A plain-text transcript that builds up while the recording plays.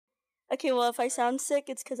Okay, well, if I sound sick,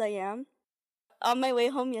 it's because I am. On my way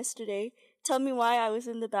home yesterday, tell me why I was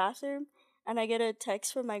in the bathroom, and I get a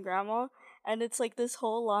text from my grandma, and it's like this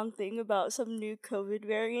whole long thing about some new COVID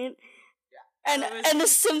variant. And the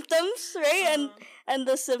symptoms, right? And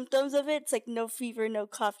the symptoms of it, it's like no fever, no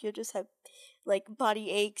cough, you'll just have like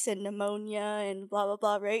body aches and pneumonia and blah blah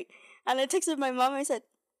blah, right? And I texted my mom, I said,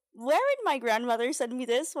 where would my grandmother send me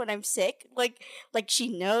this when I'm sick? Like she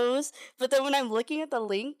knows. But then when I'm looking at the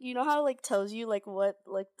link, you know how it, like tells you like what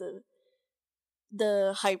like the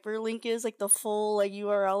hyperlink is, like the full like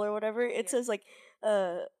URL or whatever. It says like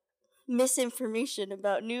misinformation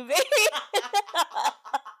about new variant.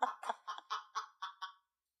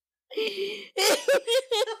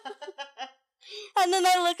 And then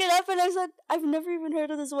I look it up and I said, I've never even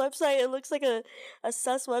heard of this website. It looks like a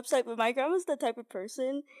sus website, but my grandma's the type of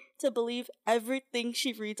person to believe everything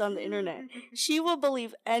she reads on the internet. She will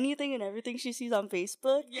believe anything and everything she sees on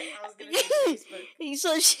Facebook. Yeah, I was gonna say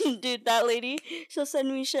Facebook. So dude, that lady, she'll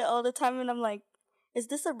send me shit all the time and I'm like, is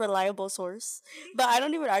this a reliable source? But I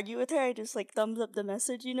don't even argue with her. I just like thumbs up the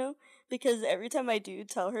message, you know? Because every time I do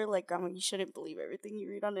tell her, like, Grandma, you shouldn't believe everything you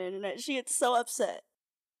read on the internet, she gets so upset.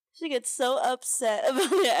 She gets so upset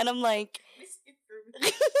about it, and I'm like,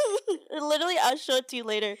 literally, I'll show it to you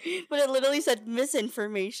later, but it literally said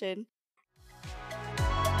misinformation.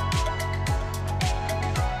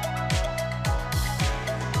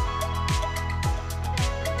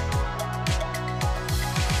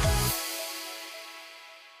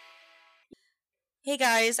 Hey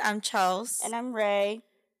guys, I'm Charles. And I'm Ray.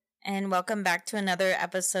 And welcome back to another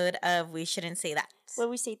episode of We Shouldn't Say That, where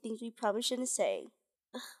we say things we probably shouldn't say.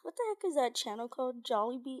 What the heck is that channel called?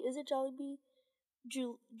 Jollibee? Is it Jollibee?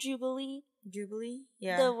 Jubilee? Jubilee?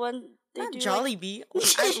 Yeah. The one they Not do. Jollibee.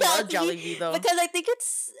 I love Jollibee though. Because I think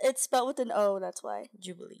it's spelled with an O, that's why.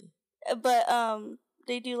 Jubilee. But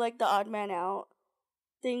they do like the odd man out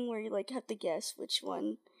thing where you like have to guess which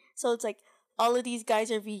one. So it's like all of these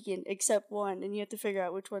guys are vegan except one, and you have to figure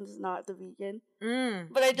out which one's not the vegan.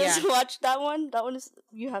 But I just watched that one. That one is,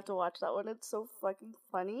 you have to watch that one. It's so fucking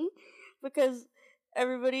funny because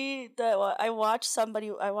everybody that I watched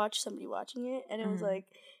somebody watching it, and it was like,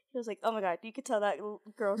 he was like, oh my god, you could tell that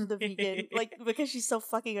girl's the vegan, like, because she's so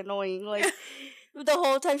fucking annoying. Like the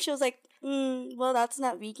whole time she was like, well, that's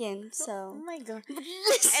not vegan, so. Oh my god,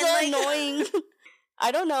 it's so annoying.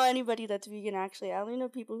 I don't know anybody that's vegan actually. I only know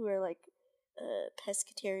people who are like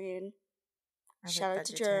pescatarian. Shout out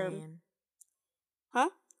to Germ. Huh?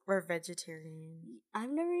 We're vegetarian.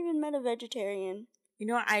 I've never even met a vegetarian. You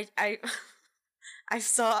know, I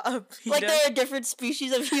saw a PETA. Like there are different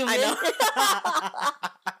species of human. I know.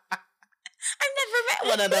 I've never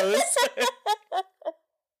met one of those.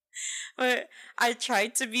 But I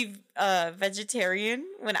tried to be vegetarian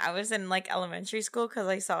when I was in like elementary school because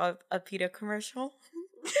I saw a PETA commercial.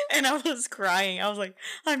 And I was crying. I was like,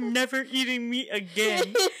 I'm never eating meat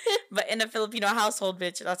again. But in a Filipino household,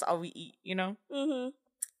 bitch, that's all we eat, you know?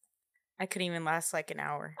 I couldn't even last like an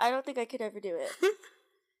hour. I don't think I could ever do it.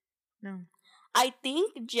 No. I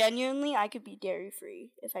think genuinely I could be dairy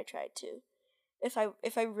free if I tried to. If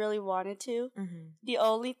I really wanted to. The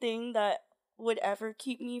only thing that would ever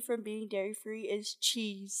keep me from being dairy free is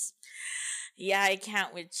cheese. Yeah, I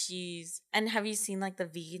can't with cheese. And have you seen like the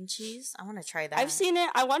vegan cheese? I want to try that. I've seen it.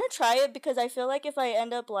 I want to try it because I feel like if I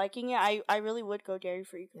end up liking it, I really would go dairy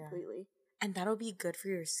free completely. Yeah. And that'll be good for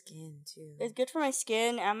your skin too. It's good for my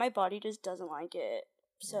skin, and my body just doesn't like it.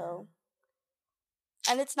 So,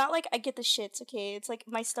 and it's not like I get the shits, okay? It's like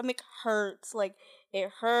my stomach hurts. Like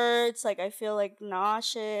it hurts. Like I feel like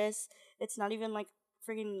nauseous. It's not even like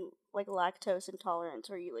freaking like lactose intolerance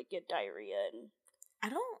where you like get diarrhea and.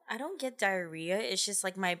 I don't get diarrhea. It's just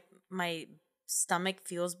like my stomach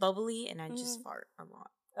feels bubbly and I just fart a lot.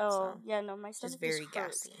 Oh, so yeah, no, my stomach just very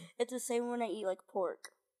hurts. gassy. It's the same when I eat like pork.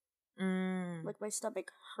 Like my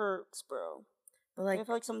stomach hurts, bro. But like I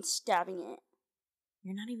feel like someone's stabbing it.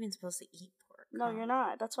 You're not even supposed to eat pork. No, you're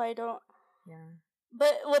not. That's why I don't. Yeah.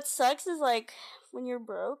 But what sucks is like when you're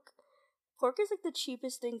broke, pork is like the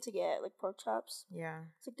cheapest thing to get, like pork chops. Yeah.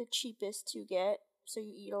 It's like the cheapest to get, so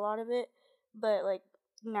you eat a lot of it. But like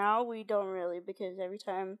now we don't really, because every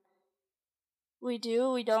time we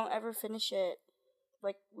do, we don't ever finish it.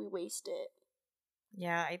 Like we waste it.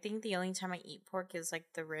 Yeah, I think the only time I eat pork is like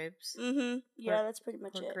the ribs. Yeah, that's pretty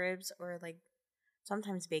much pork it. Ribs or like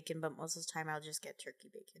sometimes bacon, but most of the time I'll just get turkey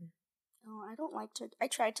bacon. Oh, I don't like turkey. I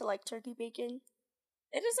tried to like turkey bacon.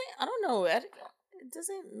 It doesn't. I don't know. It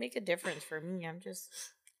doesn't make a difference for me. I'm just.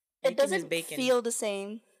 It doesn't feel the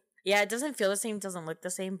same. Yeah, it doesn't feel the same. Doesn't look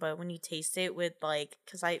the same. But when you taste it with like,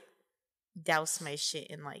 because I douse my shit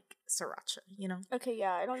in like sriracha, you know? Okay,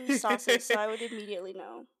 yeah, I don't use sauces, so I would immediately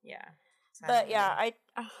know. Yeah. So But yeah,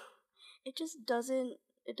 it just doesn't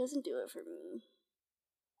do it for me.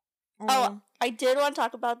 Oh, I did want to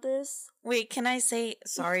talk about this. Wait, can I say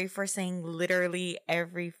sorry for saying literally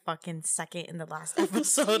every fucking second in the last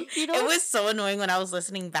episode? It was so annoying when I was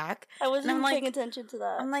listening back. I wasn't even paying attention to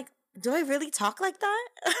that. I'm like, do I really talk like that?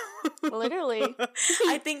 Literally.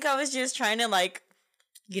 I think I was just trying to like,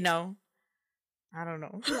 you know, I don't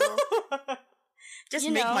know. Just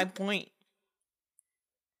make my point.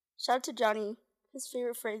 Shout out to Johnny. His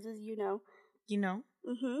favorite phrase is, you know. You know?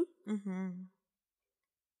 Mm-hmm. Mm-hmm.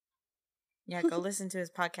 Yeah, go listen to his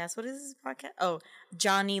podcast. What is his podcast? Oh,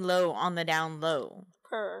 Johnny Low on the Down Low.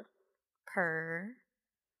 Purr.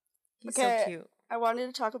 He's so cute. I wanted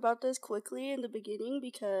to talk about this quickly in the beginning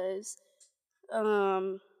because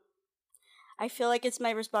I feel like it's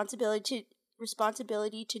my responsibility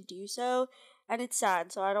to do so, and it's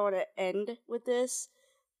sad, so I don't want to end with this.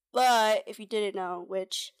 But if you didn't know,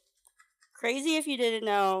 which crazy if you didn't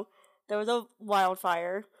know, there was a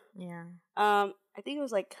wildfire. Yeah. I think it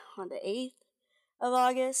was like on the 8th of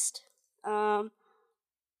August. On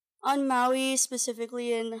Maui,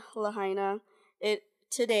 specifically in Lahaina,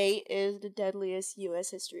 today is the deadliest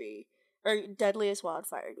deadliest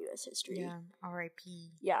wildfire in U.S. history. Yeah,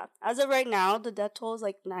 R.I.P. Yeah, as of right now, the death toll is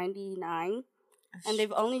like 99, and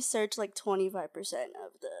they've only searched like 25%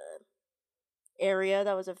 of the area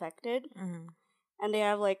that was affected. Mm-hmm. And they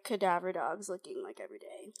have like cadaver dogs looking like every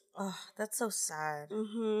day. Oh, that's so sad.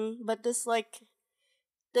 Mm-hmm. But this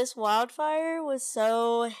wildfire was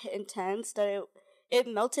so intense that it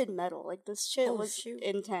melted metal. Like this shit was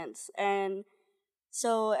intense. And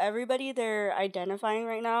so everybody they're identifying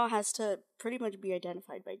right now has to pretty much be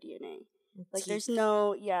identified by DNA. Like there's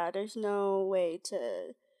no way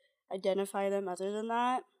to identify them other than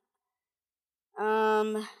that.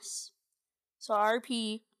 So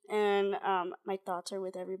RP and my thoughts are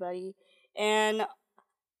with everybody. And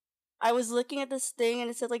I was looking at this thing and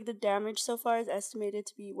it said like the damage so far is estimated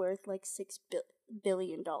to be worth like $6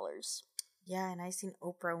 billion. Yeah, and I seen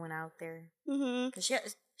Oprah went out there. Mm-hmm.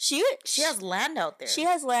 She has land out there. She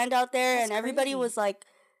has land out there. That's and everybody crazy. was like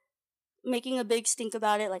making a big stink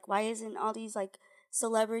about it. Like, why isn't all these like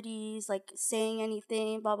celebrities like saying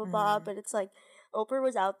anything? Blah blah blah. But it's like Oprah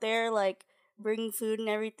was out there like bringing food and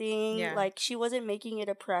everything. Yeah. Like she wasn't making it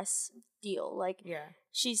a press deal. Like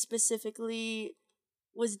she specifically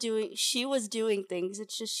was doing things.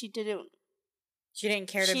 It's just she didn't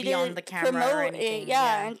care to be on the camera or anything.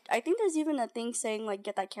 Yeah, and I think there's even a thing saying like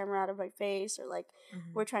get that camera out of my face or like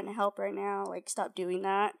we're trying to help right now, like stop doing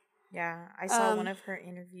that. Yeah, I saw one of her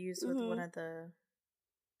interviews with one of the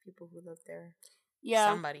people who live there. Yeah.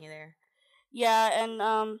 Somebody there. Yeah, and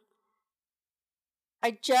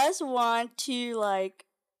I just want to like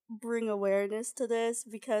bring awareness to this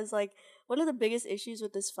because like one of the biggest issues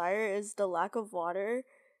with this fire is the lack of water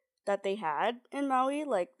that they had in Maui.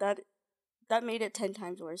 Like that made it 10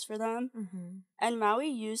 times worse for them. Mm-hmm. And Maui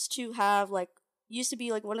used to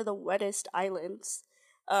be like one of the wettest islands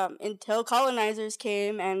until colonizers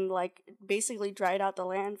came and like basically dried out the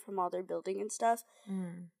land from all their building and stuff.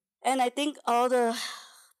 And I think all the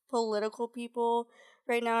political people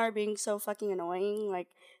right now are being so fucking annoying. Like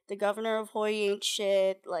the governor of Hawaii ain't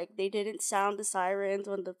shit. Like they didn't sound the sirens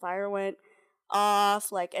when the fire went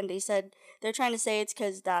off. Like, and they said they're trying to say it's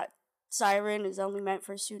because that siren is only meant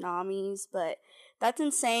for tsunamis, but that's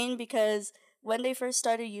insane because when they first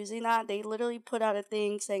started using that, they literally put out a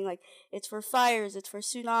thing saying like it's for fires, it's for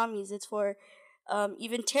tsunamis, it's for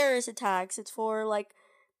even terrorist attacks, it's for like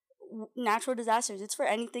natural disasters, it's for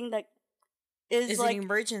anything that is like an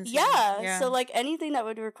emergency. Yeah, so like anything that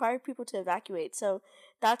would require people to evacuate. So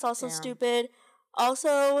that's also stupid.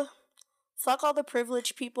 Also, fuck all the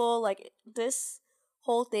privileged people. Like this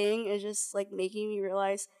whole thing is just like making me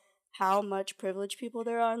realize how much privileged people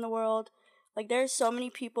there are in the world. Like there's so many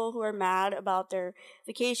people who are mad about their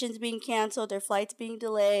vacations being canceled, their flights being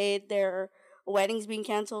delayed, their weddings being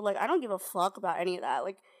canceled. Like I don't give a fuck about any of that.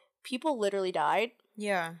 Like people literally died.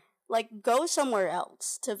 Yeah. Like go somewhere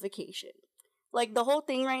else to vacation. Like the whole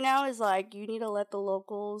thing right now is like you need to let the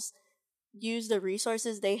locals use the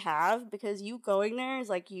resources they have because you going there is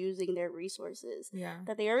like using their resources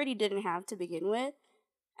that they already didn't have to begin with.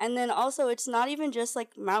 And then also it's not even just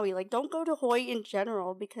like Maui. Like don't go to Hawaii in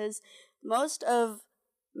general because most of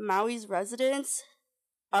Maui's residents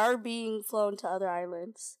are being flown to other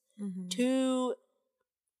islands to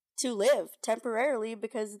live temporarily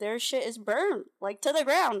because their shit is burned like to the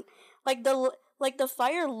ground. Like the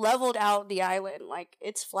fire leveled out the island. Like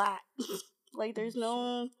it's flat. Like there's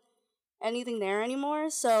no anything there anymore.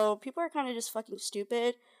 So people are kind of just fucking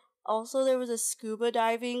stupid. Also, there was a scuba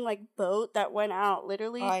diving like boat that went out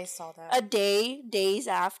literally I saw that. days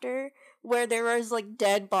after, where there was like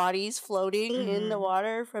dead bodies floating in the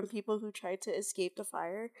water from people who tried to escape the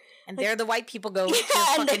fire. And like, there the white people go, just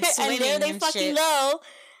fucking swimming and there they fucking shit. Go.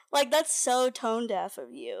 Like, that's so tone deaf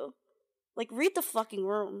of you. Like, read the fucking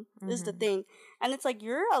room is the thing. And it's like,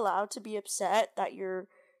 you're allowed to be upset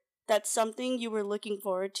that something you were looking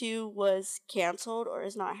forward to was canceled or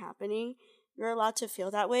is not happening. You're allowed to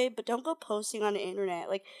feel that way, but don't go posting on the internet.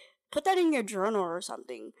 Like, put that in your journal or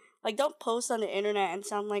something. Like, don't post on the internet and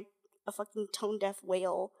sound like a fucking tone-deaf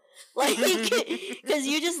whale. Like, because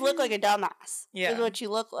you just look like a dumbass. Yeah. Is what you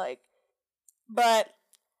look like. But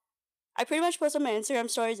I pretty much post on my Instagram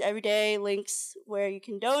stories every day, links where you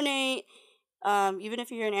can donate. Even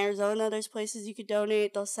if you're in Arizona, there's places you could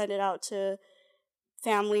donate. They'll send it out to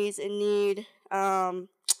families in need. And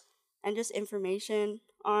just information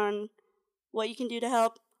on what you can do to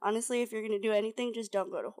help. Honestly, if you're going to do anything, just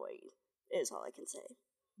don't go to Hawaii, is all I can say.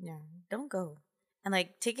 Yeah, don't go. And,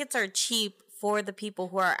 like, tickets are cheap for the people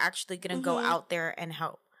who are actually going to go out there and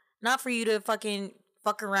help. Not for you to fucking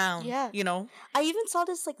fuck around, you know? I even saw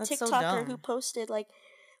this, like, that's TikToker who posted, like,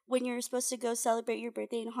 when you're supposed to go celebrate your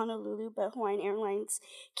birthday in Honolulu, but Hawaiian Airlines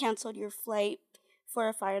canceled your flight for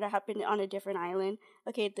a fire that happened on a different island.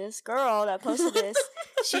 Okay, this girl that posted this,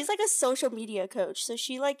 she's, like, a social media coach. So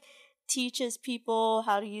she, like, teaches people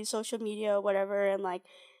how to use social media or whatever, and like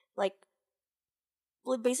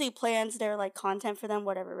basically plans their like content for them,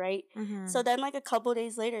 whatever, right? So then like a couple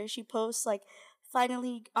days later she posts like,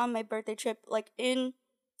 finally on my birthday trip, like in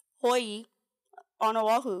Hawaii on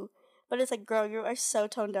Oahu. But it's like, girl, you are so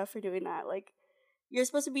tone deaf for doing that. Like, you're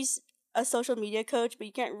supposed to be a social media coach, but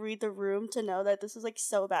you can't read the room to know that this is like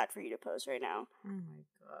so bad for you to post right now. Oh my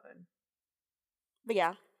god. But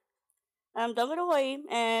yeah, don't go to Hawaii,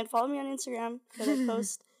 and follow me on Instagram because I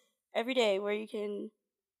post every day where you can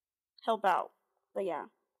help out. But yeah,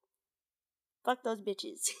 fuck those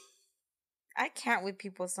bitches. I can't with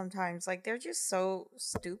people sometimes. Like, they're just so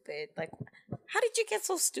stupid. Like, how did you get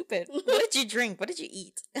so stupid? What did you drink? What did you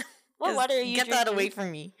eat? What water are you Get drinking? that away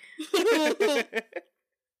from me.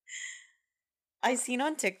 I seen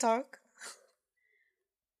on TikTok.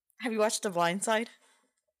 Have you watched The Blind Side?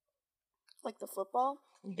 Like the football?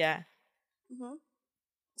 Yeah.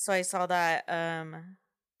 So I saw that,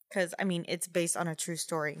 because, I mean, it's based on a true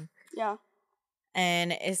story. Yeah.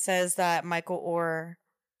 And it says that Michael Orr,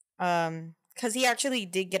 because he actually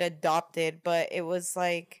did get adopted, but it was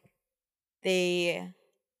like, the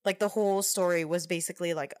whole story was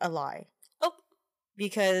basically like a lie. Oh.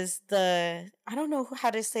 Because I don't know how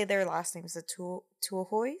to say their last names, the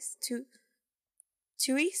Tuohois?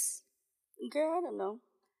 Tuis? Girl, I don't know.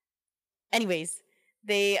 Anyways,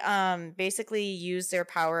 they basically use their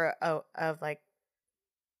power of like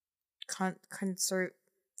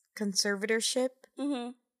conservatorship.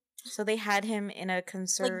 So they had him in a like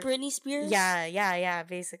Britney Spears. Yeah,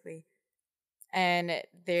 basically. And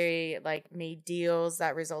they like made deals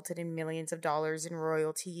that resulted in millions of dollars in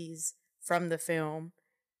royalties from the film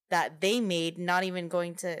that they made, not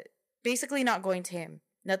going to him.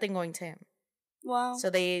 Nothing going to him. Wow.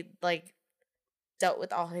 So they like dealt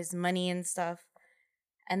with all his money and stuff.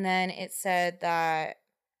 And then it said that,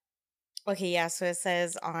 okay, yeah, so it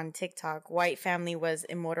says on TikTok, white family was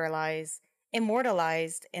immortalized in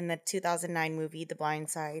the 2009 movie The Blind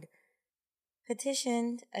Side.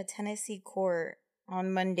 Petitioned a Tennessee court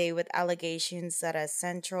on Monday with allegations that a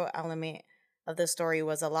central element of the story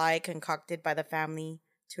was a lie concocted by the family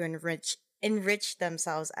to enrich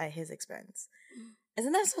themselves at his expense.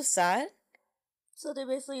 Isn't that so sad? So they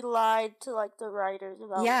basically lied to like the writers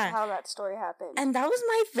about how that story happened. And that was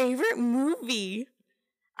my favorite movie.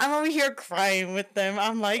 I'm over here crying with them.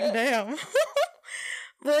 I'm like, damn.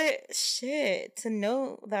 But shit, to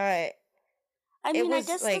know that. I mean, I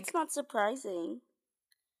guess like, that's not surprising.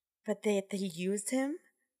 But they used him?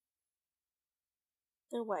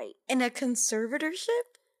 They're white. In a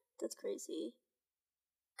conservatorship? That's crazy.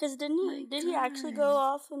 Because did he actually go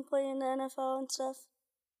off and play in the NFL and stuff?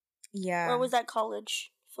 Yeah. Or was that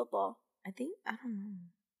college football? I don't know.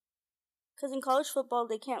 Because in college football,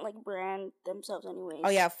 they can't like brand themselves anyways. Oh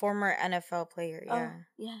yeah, former NFL player, yeah. Oh,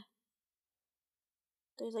 yeah.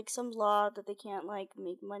 There's like some law that they can't like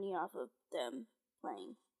make money off of them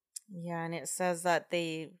playing. Yeah, and it says that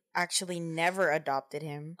they actually never adopted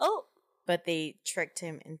him. Oh. But they tricked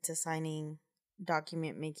him into signing a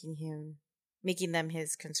document making them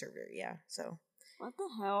his conservator, yeah. So. What the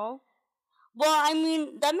hell? Well, I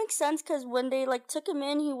mean, that makes sense because when they like took him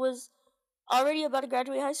in, he was already about to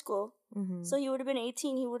graduate high school. Mm-hmm. So he would have been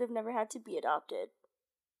 18. He would have never had to be adopted.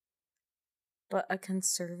 But a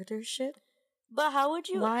conservatorship? But how would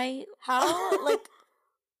you... Why? How, like...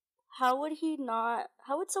 How would he not...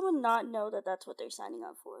 How would someone not know that that's what they're signing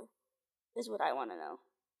up for? Is what I want to know.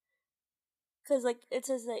 Because, like, it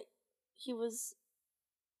says that he was,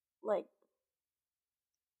 like...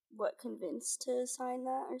 What, convinced to sign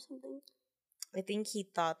that or something? I think he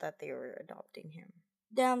thought that they were adopting him.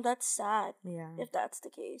 Damn, that's sad. Yeah. If that's the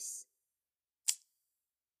case.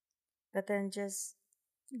 But then just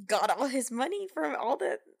got all his money from all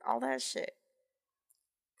that shit.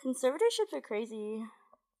 Conservatorships are crazy.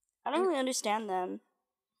 I don't really understand them.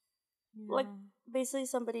 Yeah. Like, basically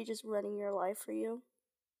somebody just running your life for you.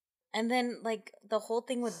 And then, like, the whole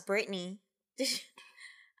thing with Britney.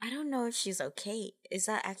 I don't know if she's okay. Is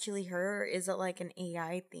that actually her? Or is it like an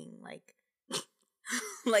AI thing? Like,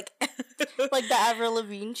 like the Avril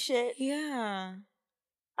Lavigne shit. Yeah.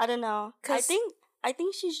 I don't know. I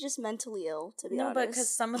think she's just mentally ill, to be honest. No, but because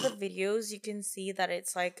some of the videos you can see that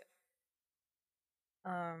it's like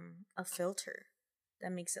a filter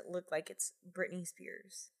that makes it look like it's Britney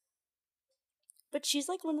Spears. But she's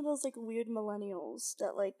like one of those like weird millennials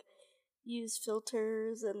that like use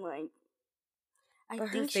filters and like But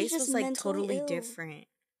her face was like totally different.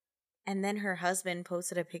 And then her husband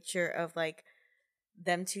posted a picture of like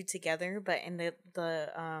them two together, but in the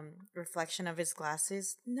reflection of his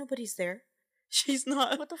glasses, nobody's there. She's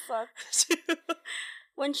not. What the fuck?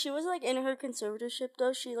 When she was like in her conservatorship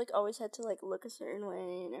though, she like always had to like look a certain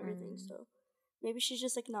way and everything, so maybe she's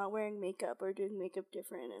just like not wearing makeup or doing makeup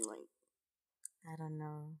different and like I don't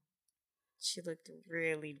know. She looked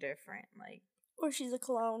really different, like, or she's a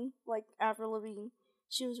clone, like Avril Lavigne.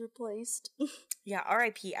 She was replaced. Yeah,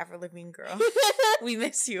 R.I.P. Avril Lavigne, girl. We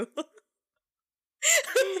miss you.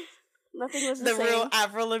 Nothing was the same. real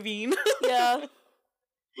Avril Lavigne. Yeah,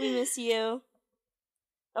 we miss you.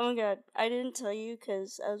 Oh my god, I didn't tell you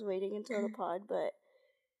because I was waiting until the pod, but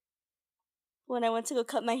when I went to go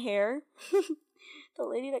cut my hair, the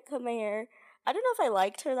lady that cut my hair, I don't know if I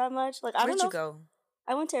liked her that much. Like, I Where'd don't know. you go?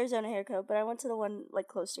 I went to Arizona Haircut, but I went to the one like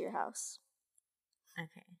close to your house.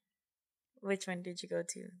 Okay. Which one did you go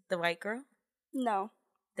to? The white girl? No.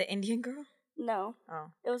 The Indian girl? No.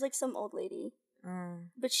 Oh. It was like some old lady. Oh.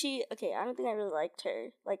 But okay, I don't think I really liked her.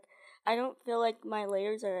 Like, I don't feel like my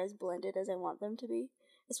layers are as blended as I want them to be,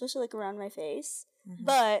 especially like around my face. Mm-hmm.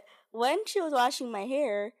 But when she was washing my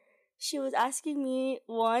hair, she was asking me,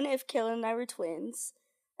 one, if Kaylin and I were twins.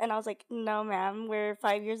 And I was like, no, ma'am, we're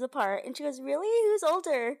 5 years apart. And she goes, really? Who's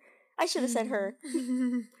older? I should have said her.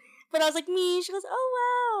 But I was like, me. She goes,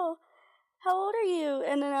 oh, wow. How old are you?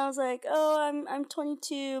 And then I was like, oh, I'm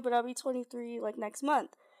 22, but I'll be 23 like next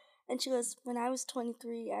month. And she goes, when I was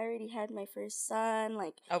 23, I already had my first son.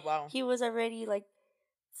 Like, oh, wow. He was already like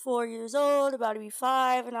 4 years old, about to be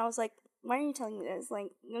 5. And I was like, why are you telling me this? Like,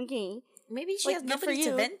 okay. Maybe she like, has nobody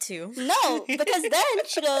to vent to. No, because then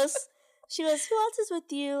she goes, who else is with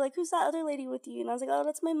you? Like, who's that other lady with you? And I was like, oh,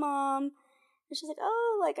 that's my mom. And she's like,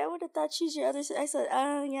 oh, like, I would have thought she's your other sister. I said,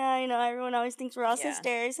 oh, yeah, you know, everyone always thinks we're all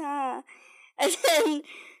sisters, huh? And then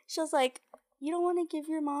she was like, you don't want to give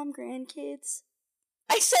your mom grandkids?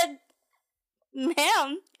 I said,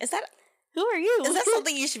 ma'am. Is that... Who are you? Is that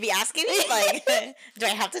something you should be asking me? Like, do I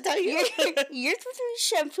have to tell you? You're supposed to be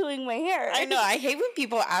shampooing my hair. I know. I hate when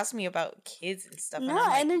people ask me about kids and stuff. No, and,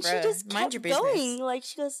 like, and then she just mind kept your business. going. Like,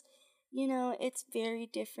 she goes, you know, it's very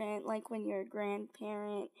different, like, when you're a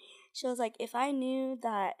grandparent. She was like, if I knew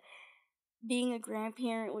that being a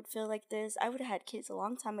grandparent would feel like this, I would have had kids a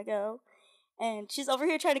long time ago. And she's over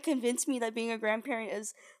here trying to convince me that being a grandparent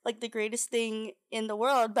is, like, the greatest thing in the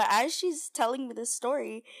world. But as she's telling me this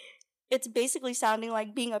story, it's basically sounding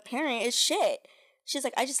like being a parent is shit. She's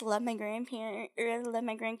like, I just love my I love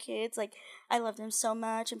my grandkids. Like, I love them so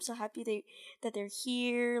much. I'm so happy that they're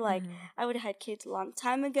here. Like, I would have had kids a long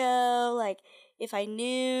time ago. Like, if I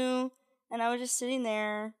knew. And I was just sitting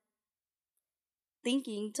there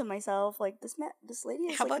thinking to myself, like, this lady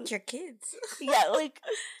is how like, about your kids? Yeah, like,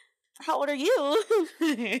 how old are you?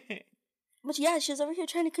 But yeah, she's over here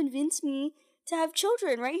trying to convince me to have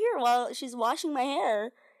children right here while she's washing my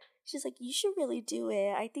hair. She's like, you should really do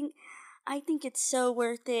it. I think it's so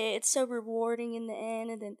worth it. It's so rewarding in the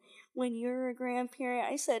end. And then when you're a grandparent,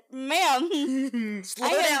 I said, ma'am, slow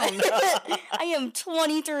down. I am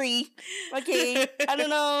 23. Okay, I don't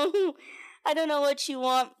know what you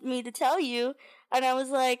want me to tell you. And I was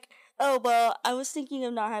like, oh, well, I was thinking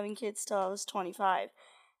of not having kids till I was 25.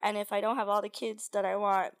 And if I don't have all the kids that I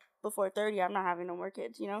want before 30, I'm not having no more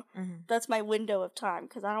kids, you know? That's my window of time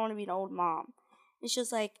because I don't want to be an old mom. And she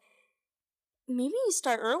was like, maybe you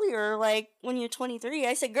start earlier, like when you're 23.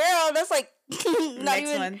 I said, girl, that's like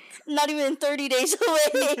not even 30 days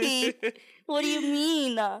away. What do you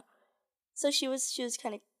mean? So she was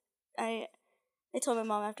kind of, I told my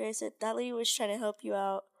mom after, I said, that lady was trying to help you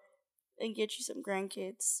out and get you some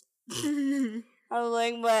grandkids. I was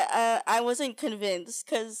like, but I wasn't convinced,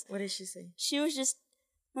 because... What did she say? She was just...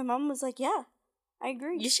 My mom was like, yeah, I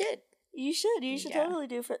agree. You should. You should totally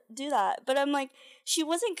do that. But I'm like, she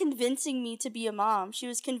wasn't convincing me to be a mom. She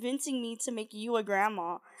was convincing me to make you a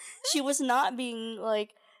grandma. She was not being,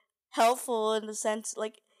 like, helpful in the sense,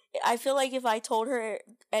 like, I feel like if I told her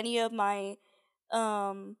any of my,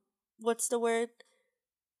 what's the word?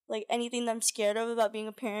 Like, anything that I'm scared of about being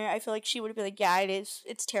a parent, I feel like she would be like, yeah, it is.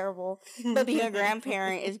 It's terrible. But being a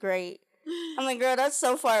grandparent is great. I'm like, girl, that's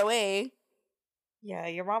so far away. Yeah,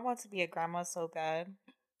 your mom wants to be a grandma so bad.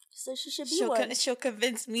 So she should be one. She'll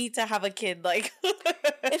convince me to have a kid, like...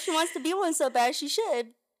 If she wants to be one so bad, she should.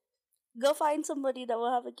 Go find somebody that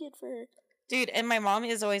will have a kid for her. Dude, and my mom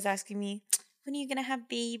is always asking me, when are you gonna have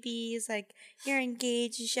babies? Like, you're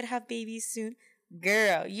engaged, you should have babies soon.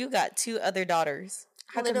 Girl, you got 2 other daughters.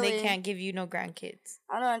 How come they can't give you no grandkids?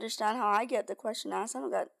 I don't understand how I get the question asked. I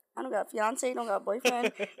don't got fiance, don't got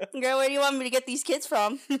boyfriend. Girl, where do you want me to get these kids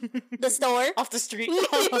from? The store? Off the street. You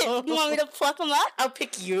want me to pluck them up? I'll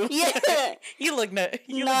pick you. Yeah. You look good.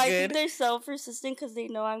 I think they're so persistent because they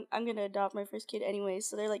know I'm going to adopt my first kid anyway.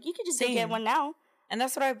 So they're like, you could just go get one now. And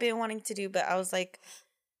that's what I've been wanting to do. But I was like,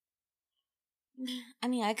 I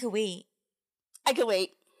mean, I could wait.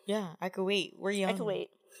 Yeah, I could wait. We're young. I could wait.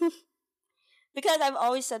 Because I've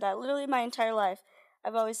always said that. Literally my entire life.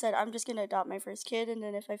 I've always said, I'm just going to adopt my first kid, and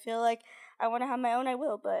then if I feel like I want to have my own, I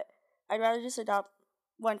will, but I'd rather just adopt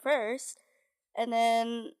one first, and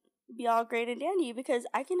then be all great and dandy, because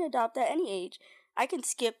I can adopt at any age. I can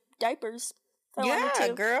skip diapers if I wanted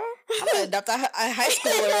to. Girl. I'm going to adopt a high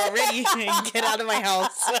schooler already and get out of my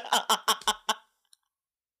house.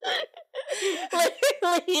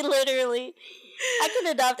 Literally. I can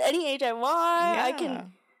adopt any age I want. Yeah.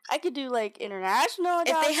 I could do, like, international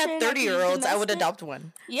adoption. If they had 30-year-olds, I would adopt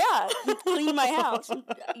one. Yeah, clean my house.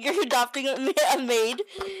 You're adopting a maid.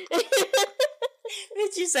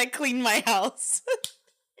 You said clean my house.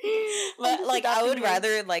 But, like, I would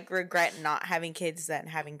rather, like, regret not having kids than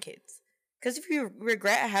having kids. Because if you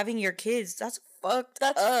regret having your kids, that's fucked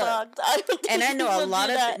up. Fucked. I know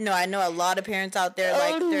a lot of parents out there,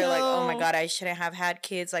 like, they're like, oh my God, I shouldn't have had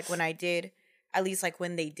kids, like, when I did. At least, like,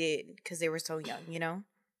 when they did, because they were so young, you know?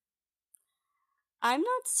 I'm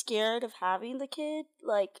not scared of having the kid,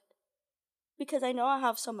 like, because I know I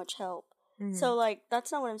have so much help. Mm-hmm. So, like,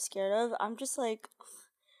 that's not what I'm scared of. I'm just like,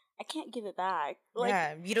 I can't give it back. Like,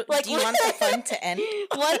 yeah, you don't. Like, do you want the fun to end?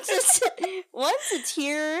 once it's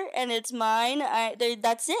here and it's mine,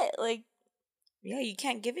 that's it. Like, yeah, you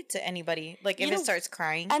can't give it to anybody. Like, if it starts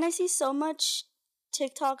crying. And I see so much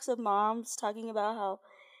TikToks of moms talking about how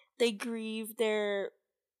they grieve their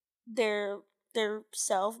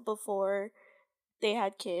self before they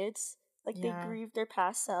had kids. Like, they grieve their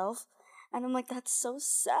past self. And I'm like, that's so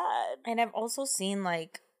sad. And I've also seen,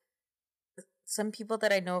 like, some people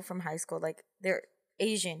that I know from high school, like, they're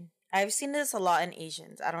Asian. I've seen this a lot in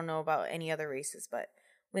Asians. I don't know about any other races, but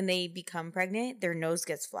when they become pregnant, their nose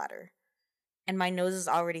gets flatter. And my nose is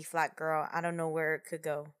already flat, girl. I don't know where it could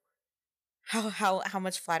go. How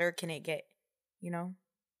much flatter can it get? You know?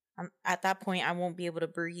 At that point, I won't be able to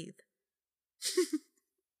breathe.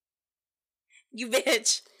 You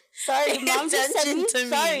bitch. Sorry, Mom just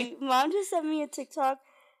sent me a TikTok,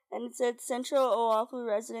 and it said, Central Oahu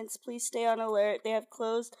residents, please stay on alert. They have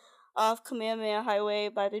closed off Kamehameha Highway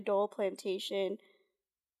by the Dole Plantation.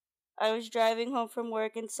 I was driving home from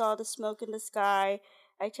work and saw the smoke in the sky.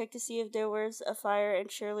 I checked to see if there was a fire, and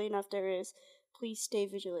surely enough there is. Please stay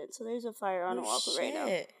vigilant. So there's a fire on Oahu right now.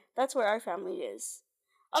 That's where our family is.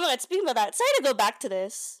 Oh my God, speaking about that, sorry to go back to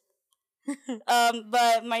this.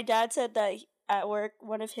 But my dad said that at work,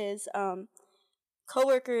 one of his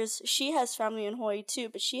coworkers, she has family in Hawaii too,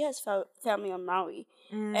 but she has family on Maui.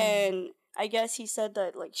 And I guess he said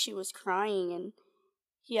that, like, she was crying, and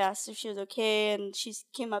he asked if she was okay, and she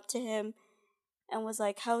came up to him and was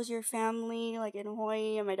like, how's your family, like, in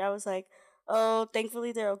Hawaii? And my dad was like, oh,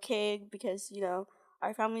 thankfully they're okay, because, you know,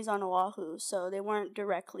 our family's on Oahu, so they weren't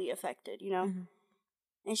directly affected, you know? Mm-hmm.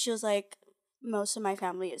 And she was like, most of my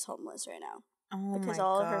family is homeless right now. Oh, because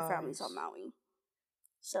all of her family's on Maui.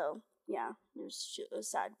 So, yeah, it was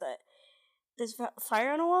sad, but there's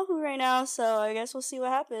fire on Oahu right now, so I guess we'll see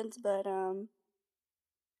what happens, but,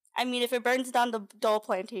 I mean, if it burns down the Dole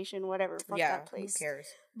Plantation, whatever, fuck that place. Who cares?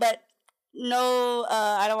 But, no,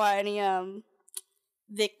 I don't want any,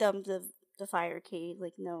 victims of the fire cave,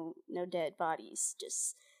 like no dead bodies,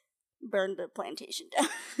 just burn the plantation down.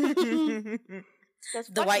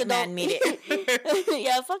 The white man made it.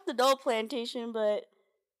 Yeah, fuck the Dole plantation, but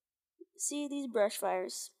see these brush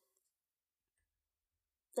fires.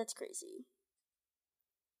 That's crazy.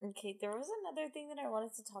 Okay, there was another thing that I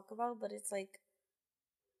wanted to talk about, but it's like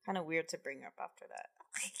kind of weird to bring up after that.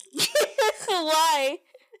 Why?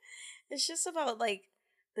 It's just about like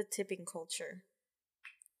the tipping culture.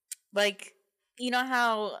 Like, you know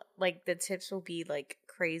how like the tips will be like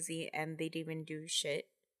crazy and they'd even do shit,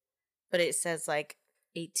 but it says like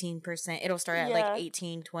 18%. It'll start at like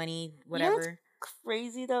 18, 20, whatever. You know what's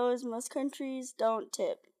crazy though is most countries don't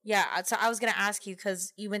tip. Yeah, so I was gonna ask you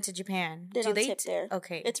because you went to Japan. They don't tip there.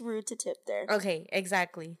 Okay, it's rude to tip there. Okay,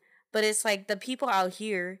 exactly. But it's like the people out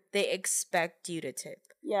here, they expect you to tip.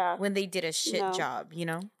 Yeah. When they did a shit job, you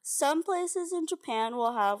know? Some places in Japan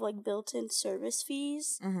will have like built-in service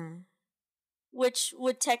fees, which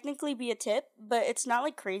would technically be a tip, but it's not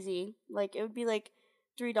like crazy. Like it would be like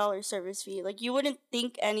 $3 service fee. Like you wouldn't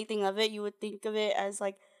think anything of it. You would think of it as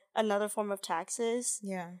like another form of taxes.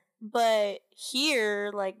 Yeah. But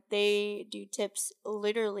here, like, they do tips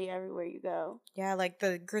literally everywhere you go. Yeah, like,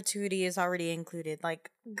 the gratuity is already included.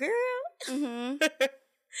 Like, girl. Mm-hmm.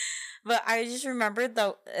 But I just remembered,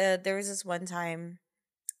 though, there was this one time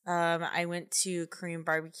I went to Korean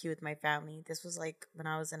barbecue with my family. This was, like, when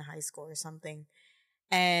I was in high school or something.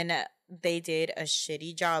 And they did a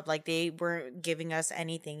shitty job. Like, they weren't giving us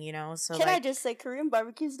anything, you know? So, I just say, Korean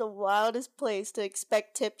barbecue is the wildest place to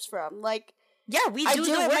expect tips from. Like, yeah, we do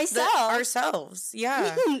the it work myself. Ourselves.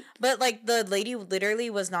 Yeah. But, like, the lady literally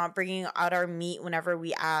was not bringing out our meat whenever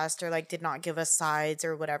we asked or, like, did not give us sides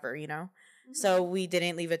or whatever, you know? Mm-hmm. So we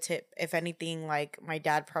didn't leave a tip. If anything, like, my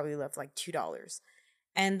dad probably left, like, $2.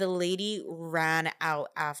 And the lady ran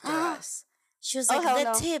out after us. She was like,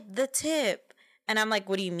 the tip. And I'm like,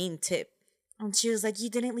 what do you mean tip? And she was like, you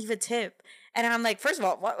didn't leave a tip. And I'm like, first of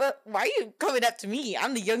all, why are you coming up to me?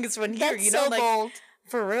 I'm the youngest one here, That's you know? So like, bold.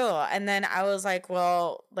 For real. And then I was like,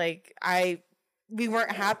 well, like, we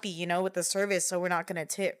weren't happy, you know, with the service, so we're not going to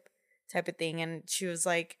tip type of thing. And she was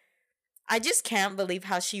like, I just can't believe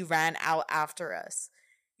how she ran out after us,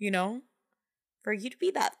 you know? For you to be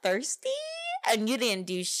that thirsty and you didn't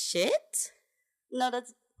do shit? No,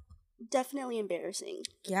 that's definitely embarrassing.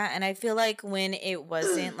 Yeah, and I feel like when it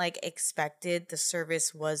wasn't, like, expected, the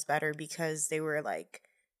service was better because they were, like,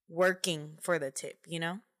 working for the tip, you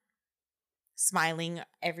know? Smiling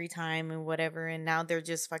every time and whatever, and now they're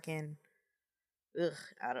just fucking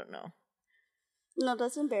I don't know. No,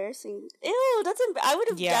 that's embarrassing. Ew, I would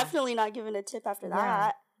have definitely not given a tip after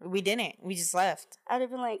that. We didn't. We just left. I'd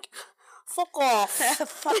have been like, fuck off.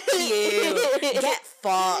 Fuck you. Get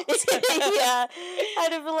fucked. Yeah. I'd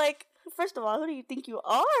have been like, first of all, who do you think you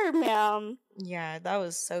are, ma'am? Yeah, that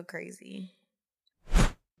was so crazy.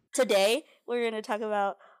 Today, we're going to talk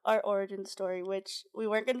about our origin story, which we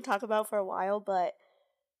weren't going to talk about for a while, but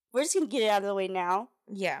we're just going to get it out of the way now.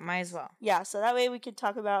 Yeah, might as well. Yeah, so that way we could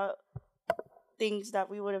talk about things that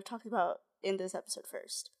we would have talked about in this episode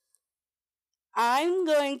first. I'm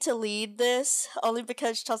going to lead this only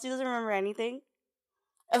because Chelsea doesn't remember anything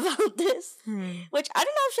about this, which I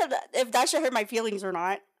don't know if that should hurt my feelings or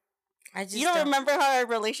not. You don't remember how our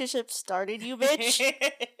relationship started, you bitch?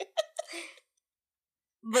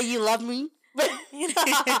 But you love me?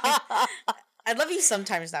 I love you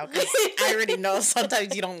sometimes now because I already know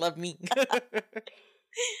sometimes you don't love me.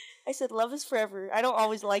 I said love is forever. I don't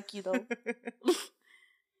always like you though.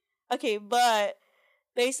 Okay, but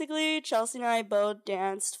basically Chelsea and I both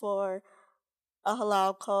danced for a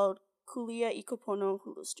halal called Kulia Ikopono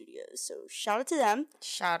Hulu Studios. So shout out to them.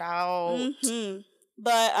 Shout out. Mm-hmm.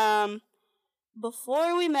 But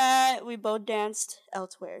before we met, we both danced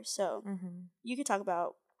elsewhere. So you could talk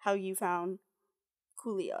about how you found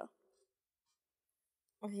Kulia.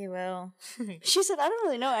 Okay, well. She said, I don't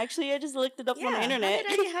really know. Actually, I just looked it up on the internet.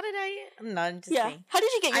 How did I? No, I'm just kidding. How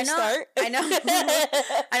did you get your start? I know.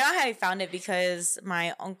 I know how I found it because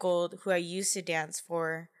my uncle, who I used to dance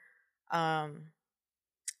for,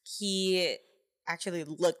 he actually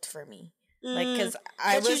looked for me. Like, because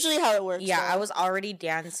that's usually how it works. Yeah, though. I was already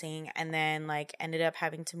dancing and then, like, ended up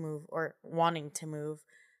having to move or wanting to move.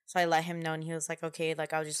 So I let him know and he was like, okay,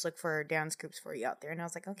 like, I'll just look for dance groups for you out there. And I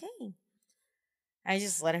was like, okay. I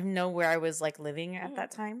just let him know where I was, like, living at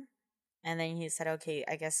that time. And then he said, okay,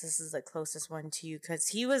 I guess this is the closest one to you. Because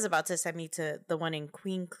he was about to send me to the one in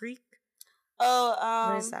Queen Creek. Oh,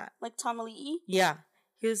 what is that? Like Tamali'i? Yeah.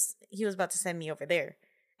 He was about to send me over there.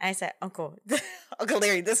 And I said, Uncle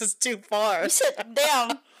Larry, this is too far. You said,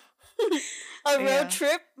 damn. Road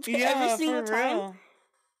trip every single time?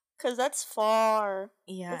 Cause that's far.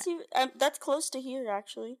 Yeah. That's close to here,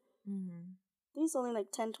 actually. Mm-hmm. I think it's only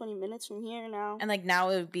like 10, 20 minutes from here now. And like now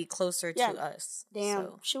it would be closer to us. Damn.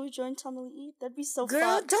 So. Should we join Tamale Eat? That'd be so Girl,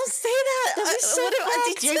 fucked. don't say that. That'd be so what if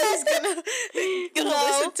Auntie Jamie's gonna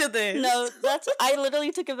listen to this? No, I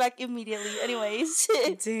literally took it back immediately. Anyways.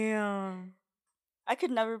 Damn. I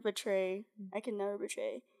could never betray.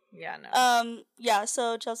 Yeah, no. Yeah,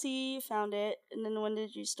 so Chelsea found it, and then when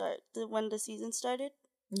did you start? When the season started?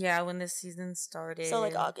 Yeah, when the season started. So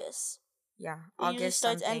like August. Yeah, it August usually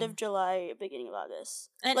starts something. End of July, beginning of August.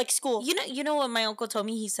 And like school. You know what my uncle told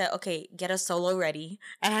me? He said, "Okay, get a solo ready,"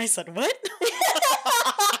 and I said, "What?"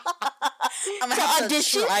 I'm gonna have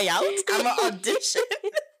audition? To try out. I'm gonna audition.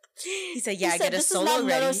 He said, "Yeah, get a solo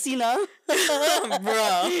ready."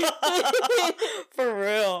 Bro, for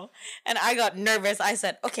real. And I got nervous. I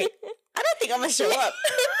said, "Okay, I don't think I'm gonna show up."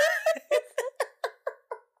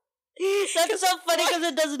 That's so funny because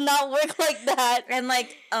it does not work like that. And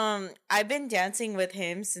like, I've been dancing with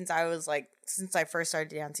him since I first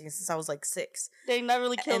started dancing, since I was like 6. They never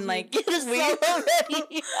really killed and, me. like,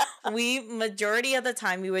 we majority of the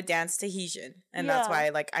time we would dance Tahitian, and that's why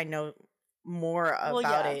like I know more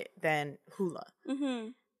about it than hula.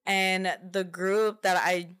 Mm-hmm. And the group that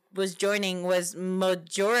I was joining was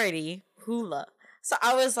majority hula, so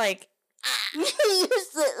I was like,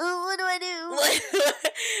 what do I do?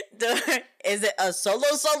 Is it a solo,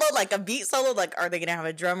 like a beat solo? Like, are they gonna have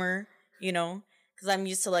a drummer? You know, because I'm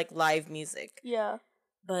used to like live music. Yeah,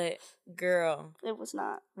 but girl, it was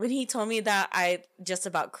not. When he told me that, I just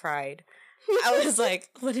about cried. I was like,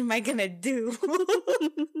 what am I gonna do?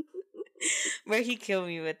 Where he killed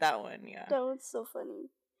me with that one. Yeah, that was so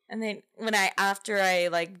funny. And then after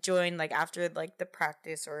I joined, after the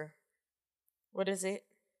practice, or what is it?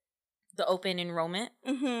 The open enrollment.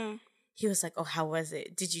 Mm-hmm. He was like, "Oh, how was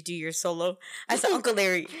it? Did you do your solo?" I said, "Uncle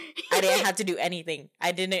Larry, I didn't have to do anything.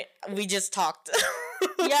 I didn't. We just talked."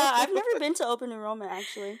 Yeah, I've never been to open enrollment,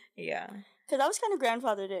 actually. Yeah. Because I was kind of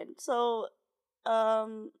grandfathered in. So,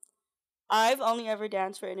 I've only ever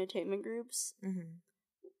danced for entertainment groups. Mm-hmm.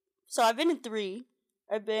 So I've been in 3.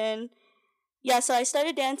 So I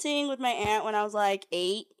started dancing with my aunt when I was like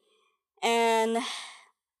 8. And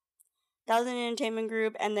that was an entertainment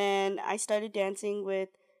group. And then I started dancing with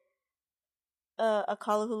a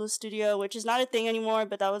Kala Hula studio, which is not a thing anymore,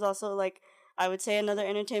 but that was also I would say another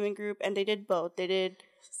entertainment group, and they did both. They did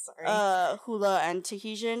hula and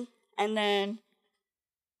Tahitian. And then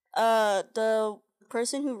the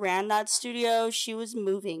person who ran that studio, she was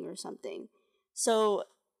moving or something. So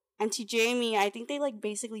Auntie Jamie, I think they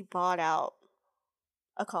basically bought out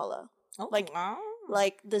Akala. Oh, wow.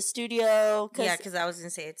 The studio. Yeah, because I was going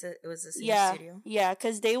to say it was the same studio. Yeah,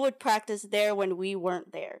 because they would practice there when we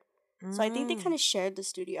weren't there. So I think they kind of shared the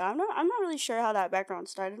studio. I'm not really sure how that background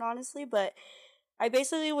started, honestly, but I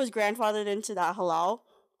basically was grandfathered into that halal,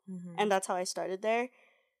 and that's how I started there.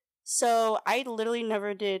 So I literally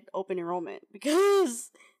never did open enrollment because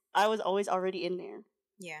I was always already in there.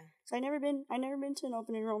 Yeah. So I never been to an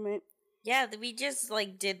open enrollment. Yeah, we just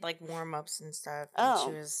did warm-ups and stuff. And she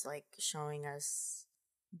was showing us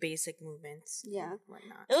basic movements. Yeah. And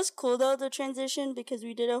whatnot. It was cool though, the transition, because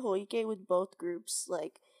we did a hoike with both groups.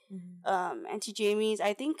 Auntie Jamie's,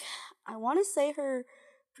 I want to say her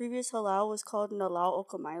previous halal was called Nalau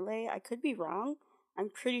Okamaile. I could be wrong. I'm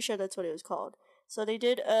pretty sure that's what it was called. So they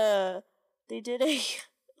did a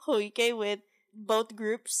hoike with both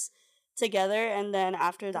groups together, and then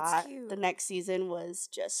after that, the next season was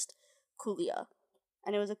just kulia,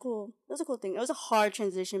 and it was a cool thing. It was a hard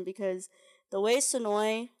transition because the way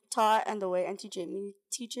Sonoy taught and the way Auntie Jamie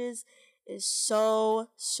teaches is so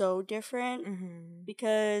different,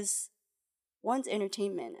 because one's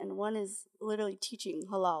entertainment and one is literally teaching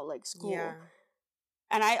halal school. Yeah.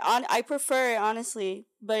 And I prefer it, honestly,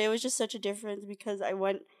 but it was just such a difference because I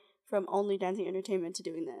went from only dancing entertainment to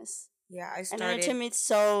doing this. Yeah, I started. And entertainment's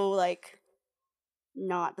so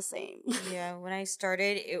not the same. Yeah, when I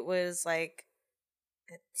started, it was a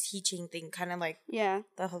teaching thing, kind of the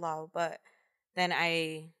halal, but then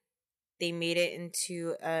they made it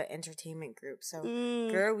into a entertainment group. So,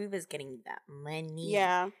 girl, we was getting that money.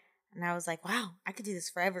 Yeah. And I was like, wow, I could do this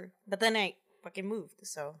forever. But then I fucking moved,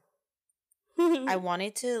 so. I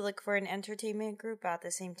wanted to look for an entertainment group, but at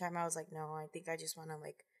the same time, I was like, no, I think I just want to,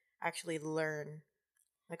 actually learn,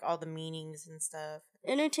 all the meanings and stuff.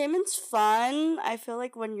 Entertainment's fun, I feel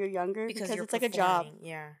when you're younger, because it's a job.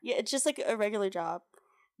 Yeah. Yeah, it's just a regular job.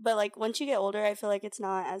 But, once you get older, I feel it's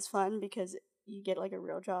not as fun because you get, a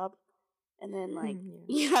real job. And then,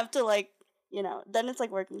 you have to, then it's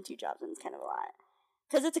working 2 jobs, and it's kind of a lot.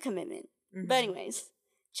 Because it's a commitment. Mm-hmm. But anyways,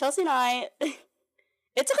 Chelsea and I,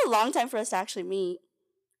 It took a long time for us to actually meet.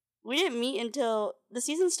 We didn't meet until the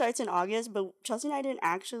season starts in August, but Chelsea and I didn't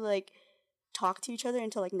actually like talk to each other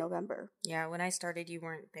until like November. Yeah, when I started, you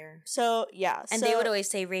weren't there. So yeah, And they would always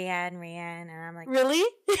say Rayanne, and I'm like, really?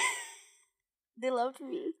 They loved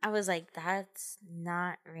me. I was like, that's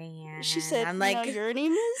not Rayanne. She said, I'm like, your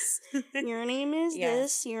name is Yeah.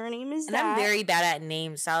 this, your name is and that. I'm very bad at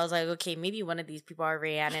names, so I was like, okay, maybe one of these people are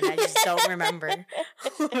Rayanne, and I just don't remember.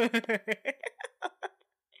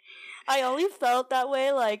 I only felt that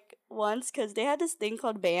way like once because they had this thing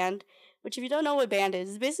called Band, which if you don't know what Band is,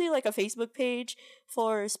 it's basically like a Facebook page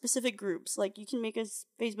for specific groups. Like you can make a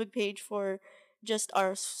Facebook page for just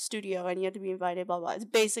our studio and you have to be invited, blah, blah. It's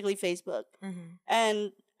basically Facebook. Mm-hmm.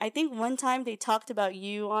 And I think one time they talked about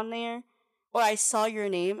you on there, or I saw your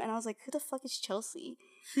name, and I was like, who the fuck is Chelsea?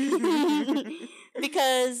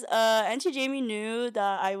 Because Auntie Jamie knew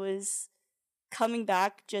that I was coming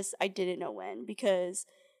back, just I didn't know when, because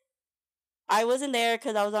I wasn't there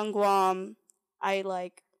because I was on Guam. It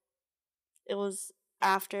was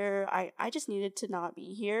after I just needed to not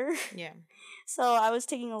be here. Yeah. So I was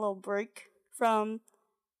taking a little break from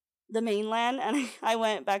the mainland and I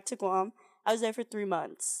went back to Guam. I was there for 3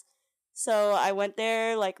 months. So I went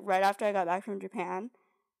there like right after I got back from Japan.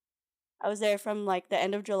 I was there from like the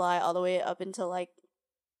end of July all the way up until like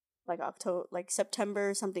October, like September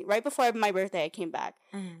or something. Right before my birthday I came back.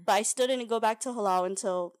 Mm-hmm. But I still didn't go back to Halal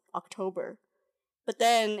until October. But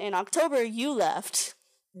then in October you left.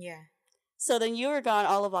 Yeah. So then you were gone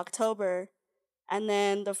all of October. And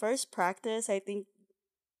then the first practice, I think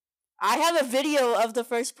I have a video of the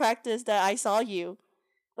first practice that I saw you.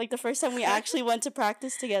 Like the first time we actually went to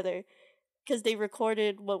practice together. Because they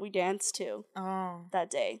recorded what we danced to that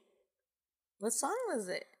day. What song was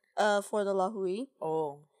it? For the Lahui.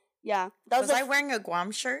 Oh. Yeah. That was I wearing a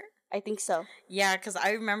Guam shirt? I think so. Yeah, because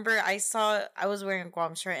I remember I was wearing a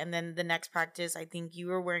Guam shirt, and then the next practice, I think you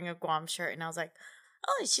were wearing a Guam shirt, and I was like,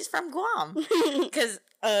 oh, she's from Guam. Because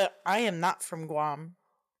I am not from Guam,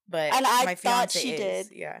 but and I my thought fiance she is.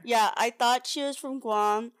 did. Yeah. Yeah, I thought she was from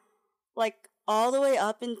Guam, like, all the way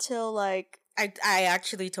up until, like... I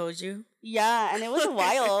actually told you. Yeah, and it was a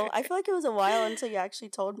while. I feel like it was a while until you actually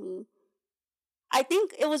told me. I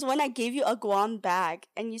think it was when I gave you a Guam bag,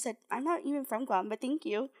 and you said, I'm not even from Guam, but thank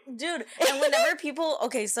you. Dude, and whenever people...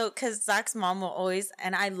 Okay, so, because Zach's mom will always...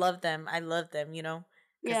 And I love them, you know?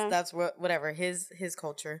 Because that's whatever, his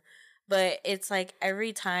culture. But it's like,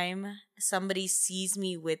 every time somebody sees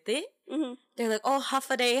me with it, mm-hmm. they're like, oh,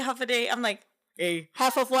 half a day. I'm like, hey.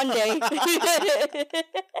 Half of one day.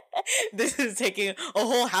 This is taking a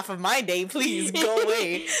whole half of my day. Please go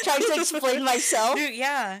away. Trying to explain myself. Dude,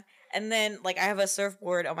 yeah. And then, like, I have a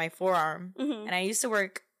surfboard on my forearm. Mm-hmm. And I used to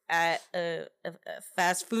work at a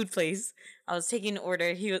fast food place. I was taking an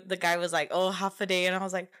order. The guy was like, oh, half a day. And I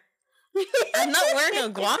was like, I'm not wearing a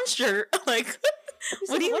Guam shirt. Like,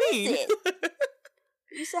 what do you mean?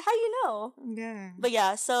 You said, how you know? Yeah. But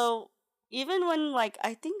yeah, so even when, like,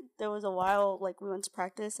 I think there was a while, like, we went to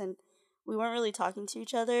practice and we weren't really talking to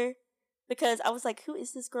each other because I was like, who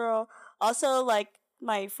is this girl? Also, like,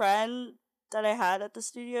 my friend that I had at the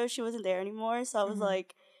studio, she wasn't there anymore. So I was,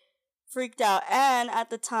 like, freaked out. And at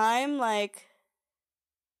the time, like,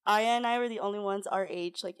 Aya and I were the only ones our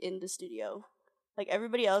age, like, in the studio. Like,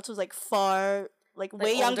 everybody else was, like, far, like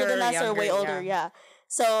way younger than us or way older, yeah.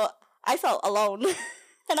 So I felt alone.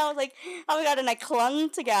 And I was like, oh my god, and I clung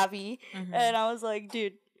to Gabby. And I was like,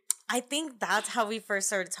 dude. I think that's how we first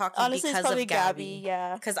started talking. Honestly, because it's probably of Gabby.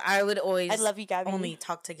 Yeah. Because I would always I love you, Gabby. only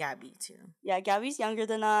talk to Gabby, too. Yeah, Gabby's younger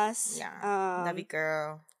than us. Yeah. Love you,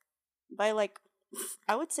 girl. By, like,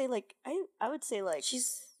 I would say, like,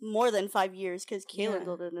 she's more than 5 years because Kaylin's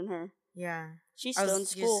older than her. Yeah. She's still in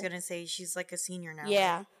school. I was just going to say, she's, like, a senior now.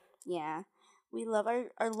 Yeah. Right? Yeah. We love our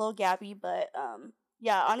little Gabby, but,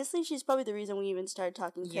 yeah, honestly, she's probably the reason we even started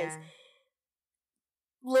talking. Because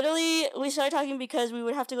literally, we started talking because we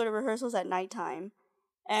would have to go to rehearsals at nighttime.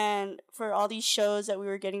 And for all these shows that we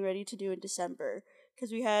were getting ready to do in December.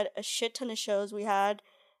 Because we had a shit ton of shows we had.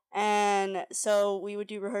 And so we would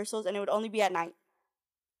do rehearsals, and it would only be at night.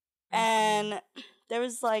 And there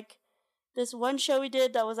was, like, this one show we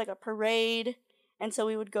did that was, like, a parade. And so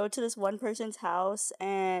we would go to this one person's house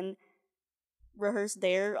and rehearse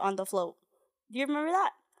there on the float. Do you remember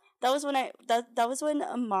that? That was when that was when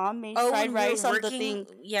a mom made fried rice on the thing.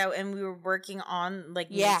 Yeah, and we were working on, like,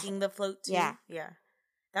 making the float, too. Yeah.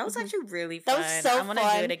 That was actually really fun. That was so fun. I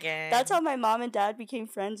want to do it again. That's how my mom and dad became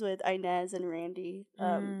friends with Inez and Randy.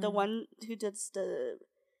 The one who does the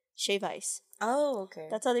shave ice. Oh, okay.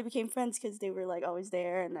 That's how they became friends, because they were, like, always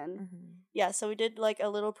there. And then, yeah, so we did, like, a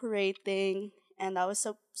little parade thing, and that was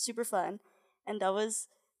so super fun. and that was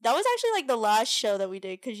actually like the last show that we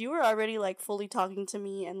did because you were already like fully talking to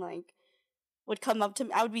me and like would come up to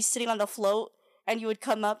me. I would be sitting on the float and you would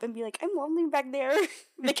come up and be like, I'm lonely back there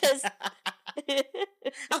because I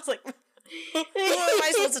was like, who am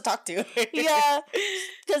I supposed to talk to? Yeah,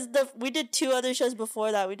 because we did 2 other shows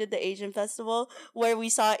before that. We did the Asian festival where we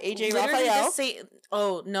saw AJ Literally Raphael.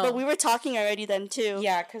 Oh no! But we were talking already then too.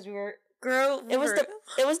 Yeah, because we were girl. It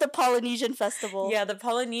was the Polynesian festival. Yeah, the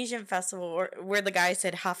Polynesian festival where the guy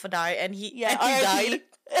said half a die and he he died.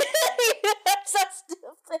 That's so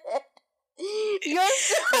stupid. You're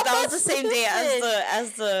so But that was the same day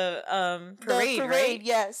as the parade, the parade, right?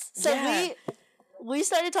 Yes. So yeah. we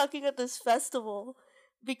started talking at this festival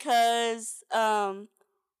because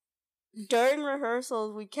during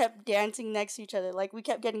rehearsals we kept dancing next to each other. Like we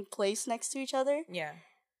kept getting placed next to each other. Yeah.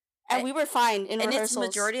 And we were fine in rehearsals. And it's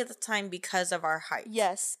majority of the time because of our height.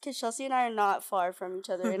 Yes, because Chelsea and I are not far from each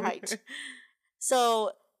other in height.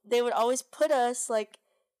 So they would always put us like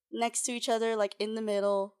next to each other, like in the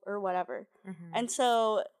middle or whatever. Mm-hmm. And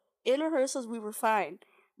so in rehearsals we were fine.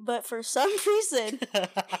 But for some reason,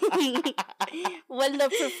 when the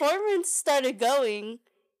performance started going,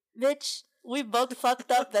 bitch, we both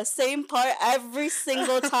fucked up the same part every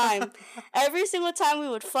single time. Every single time we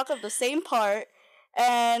would fuck up the same part.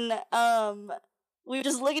 And we would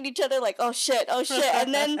just look at each other like, oh shit,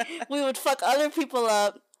 and then we would fuck other people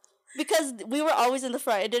up because we were always in the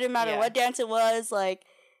front. It didn't matter what dance it was, like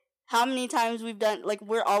how many times we've done, like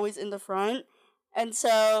we're always in the front. And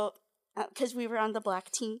so because we were on the black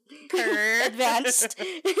team, advanced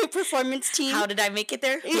performance team. How did I make it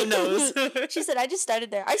there? Who knows? She said I just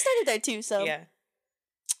started there. I started there too, so yeah.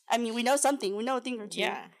 I mean, we know something. We know a thing or two.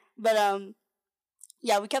 Yeah. But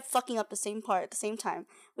yeah, we kept fucking up the same part at the same time.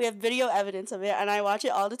 We have video evidence of it, and I watch it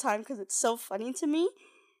all the time because it's so funny to me.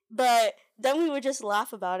 But then we would just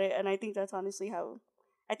laugh about it, and I think that's honestly how...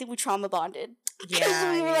 I think we trauma bonded.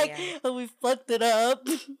 Yeah, we were oh, we fucked it up.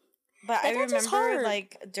 But I remember,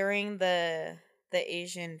 like, during the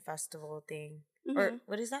Asian festival thing, or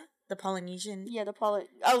what is that? The Polynesian? Yeah,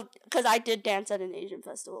 oh, because I did dance at an Asian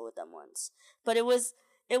festival with them once. But it was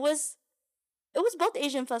both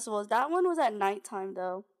Asian festivals. That one was at nighttime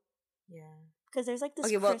though. Yeah. Because there's like this.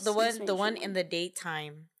 Okay, well, the one in the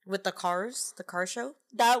daytime with the car show.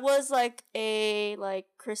 That was like a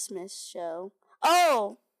Christmas show.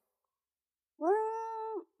 Oh.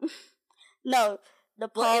 Well, no, the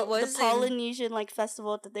Polynesian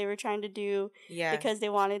festival that they were trying to do. Yeah. Because they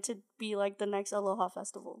wanted to be like the next Aloha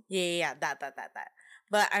festival. Yeah, that.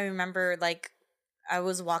 But I remember I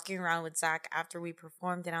was walking around with Zach after we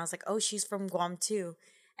performed, and I was like, "Oh, she's from Guam too."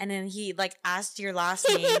 And then he asked your last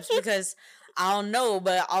names because I don't know,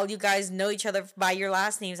 but all you guys know each other by your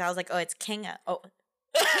last names. I was like, "Oh, it's Kenga." Oh,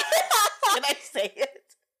 can I say it?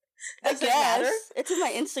 Does it matter? It's in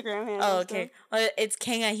my Instagram handle. Oh, okay. Well, it's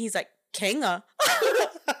Kenga. He's like Kenga.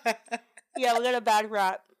 Yeah, we got a bad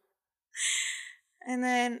rap. And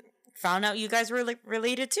then found out you guys were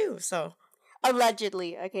related too. So.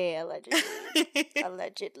 Allegedly. Okay, allegedly.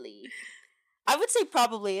 Allegedly. I would say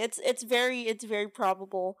probably. It's very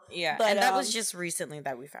probable. Yeah, but, and that was just recently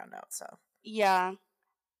that we found out, so. Yeah.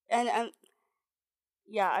 And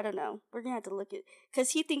yeah, I don't know. We're going to have to look at...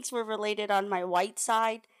 Because he thinks we're related on my white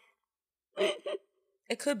side.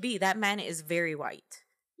 It could be. That man is very white.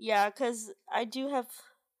 Yeah, because I do have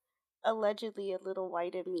allegedly a little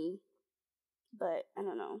white in me. But I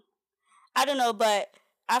don't know, but...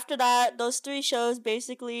 After that, those 3 shows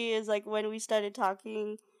basically is when we started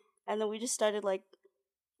talking, and then we just started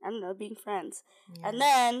being friends. Yeah. And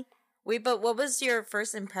then wait, but what was your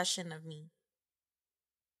first impression of me?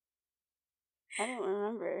 I don't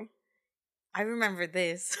remember. I remember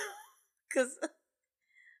this, cause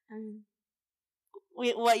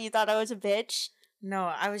what, you thought I was a bitch? No,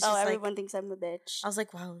 I was just everyone thinks I'm a bitch. I was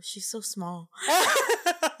like, wow, she's so small.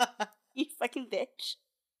 You fucking bitch.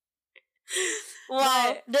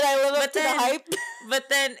 Wow, did I live up to the hype? But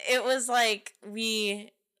then it was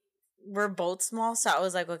we were both small, so I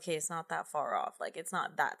was like, okay, it's not that far off. It's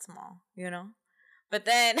not that small, you know? But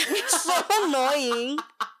then... so annoying.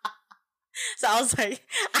 So I was I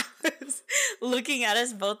was looking at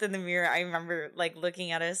us both in the mirror. I remember,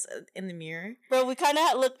 looking at us in the mirror. Bro, we kind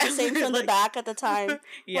of looked the same from the back at the time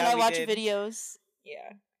when I watch videos.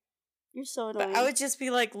 Yeah. You're so annoying. But I would just be,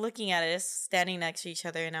 looking at us, standing next to each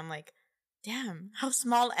other, and I'm like, damn, how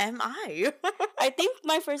small am I? I think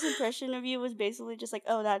my first impression of you was basically just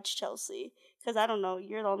oh, that's Chelsea. Because I don't know,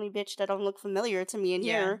 you're the only bitch that don't look familiar to me in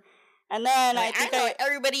here. And then I know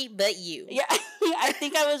everybody but you. Yeah, I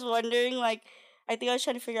think I was wondering, I think I was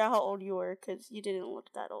trying to figure out how old you were because you didn't look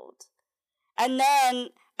that old. And then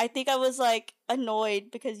I think I was like annoyed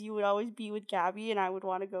because you would always be with Gabby and I would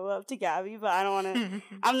want to go up to Gabby, but I don't want to.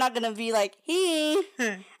 I'm not gonna be like, hey,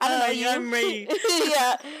 I don't know you. I'm Ray.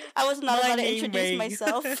 Yeah, I was not My about to name introduce Ray.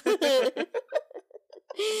 myself,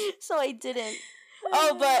 so I didn't.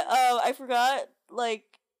 Oh, but I forgot like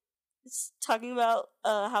talking about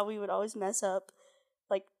how we would always mess up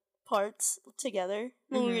like parts together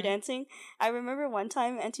when we were dancing. I remember one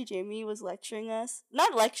time Auntie Jamie was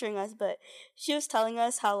not lecturing us, but she was telling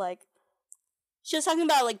us how like she was talking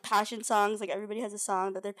about like passion songs. Like everybody has a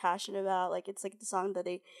song that they're passionate about. Like it's like the song that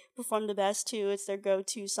they perform the best to. It's their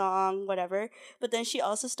go-to song, whatever. But then she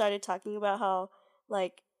also started talking about how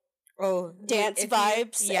like dance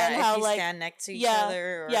vibes and how like stand next to each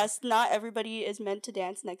other. Or... Yes, not everybody is meant to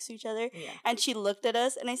dance next to each other. Yeah. And she looked at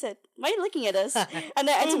us and I said, "Why are you looking at us?" And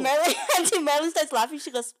then Auntie Marilyn starts laughing. She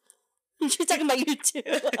goes, "She's talking about you too."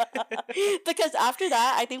 Because after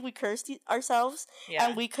that, I think we cursed ourselves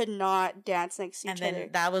and we could not dance next to each other. And then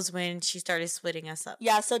that was when she started splitting us up.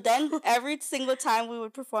 Yeah, so then every single time we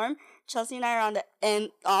would perform, Chelsea and I are on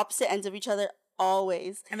the opposite ends of each other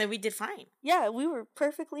always. And then we did fine. Yeah, we were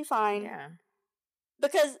perfectly fine. Yeah.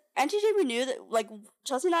 Because Auntie Jamie knew that, like,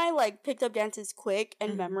 Chelsea and I, like, picked up dances quick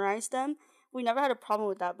and memorized them. We never had a problem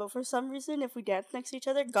with that. But for some reason, if we danced next to each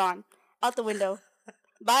other, gone. Out the window.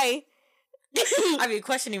 Bye. I'd be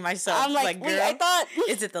questioning myself. I'm like, girl, I thought...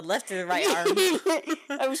 is it the left or the right arm?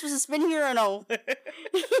 Are we supposed to spin here or no?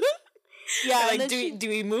 Yeah. Like, do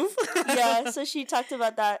we move? Yeah, so she talked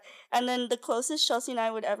about that. And then the closest Chelsea and I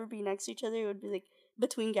would ever be next to each other would be, like,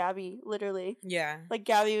 between Gabby, literally. Yeah. Like,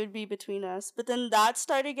 Gabby would be between us. But then that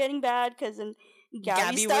started getting bad, because then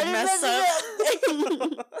Gabby started would mess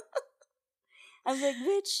up. I was like,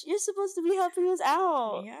 bitch, you're supposed to be helping us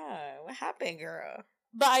out. Yeah, what happened, girl?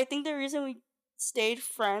 But I think the reason we stayed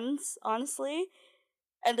friends, honestly,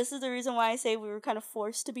 and this is the reason why I say we were kind of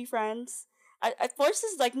forced to be friends. Forced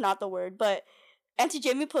is, like, not the word, but Auntie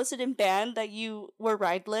Jamie posted in band that you were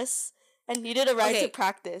rideless and needed a ride to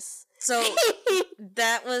practice. So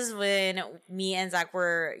that was when me and Zach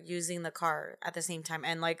were using the car at the same time,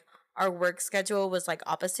 and like our work schedule was like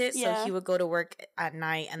opposite. So he would go to work at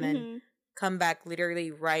night and then come back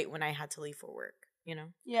literally right when I had to leave for work, you know?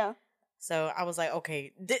 Yeah. So I was like,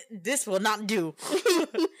 okay, this will not do.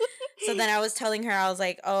 So then I was telling her, I was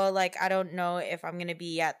like, oh, like, I don't know if I'm going to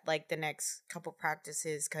be at like the next couple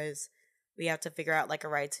practices because we have to figure out like a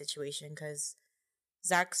ride situation because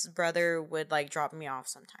Zach's brother would like drop me off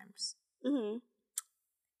sometimes. And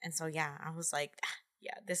so, yeah, I was like,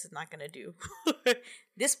 yeah, this is not going to do.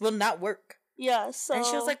 This will not work. Yeah, so. And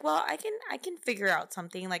she was like, well, I can figure out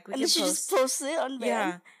something. Like, we can post. And she just posted it on band.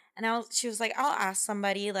 Yeah. And she was like, I'll ask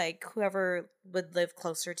somebody, like, whoever would live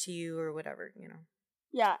closer to you or whatever, you know.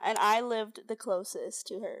 Yeah, and I lived the closest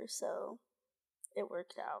to her, so it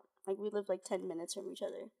worked out. Like, we lived, like, 10 minutes from each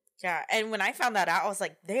other. Yeah, and when I found that out, I was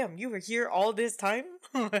like, damn, you were here all this time?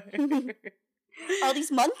 All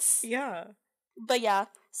these months? Yeah. But, yeah,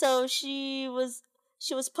 so she was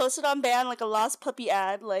posted on band like a lost puppy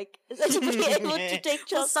ad, like, is anybody able to take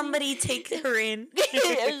Chelsea? Will somebody take her in?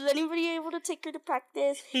 Is anybody able to take her to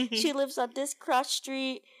practice? She lives on this cross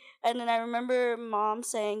street. And then I remember Mom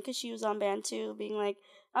saying, because she was on band too, being like,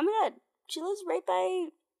 oh my god, she lives right by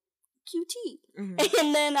QT.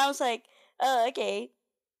 And then I was like, oh, okay.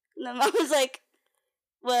 And then Mom was like,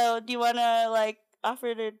 well, do you want to, like,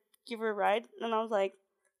 offer to give her a ride? And I was like,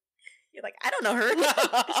 you're like, I don't know her.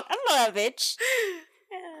 I don't know that bitch.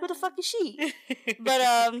 Who the fuck is she? But,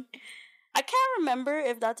 I can't remember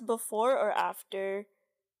if that's before or after,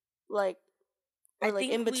 like, or, like,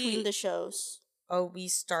 in between the shows. Oh, we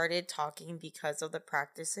started talking because of the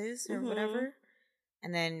practices or whatever.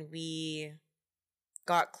 And then we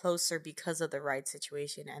got closer because of the ride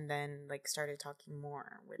situation and then, like, started talking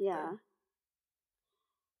more with them.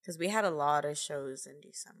 Because we had a lot of shows in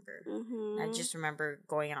December. I just remember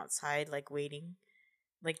going outside, like, waiting,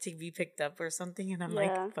 like, to be picked up or something. And I'm,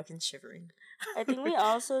 like, fucking shivering. I think we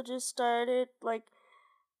also just started, like,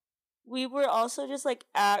 we were also just, like,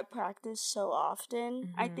 at practice so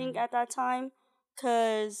often, I think, at that time.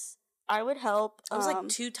 Because I would help. It was like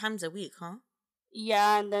 2 times a week, huh?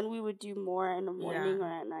 Yeah, and then we would do more in the morning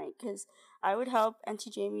or at night. Because I would help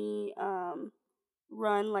Auntie Jamie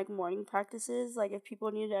run, like, morning practices. Like, if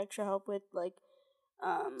people needed extra help with, like,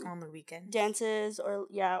 on the weekend dances or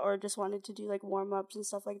just wanted to do, like, warm-ups and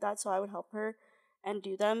stuff like that. So I would help her and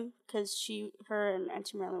do them. Because her and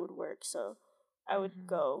Auntie Marilyn would work. So I would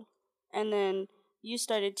go. And then you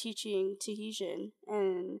started teaching Tahitian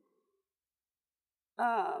and...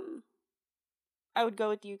 I would go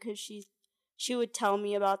with you because she would tell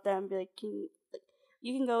me about them, be like,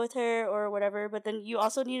 you can go with her or whatever, but then you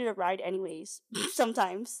also needed a ride anyways,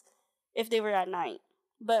 sometimes, if they were at night.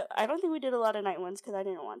 But I don't think we did a lot of night ones because I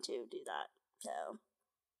didn't want to do that. So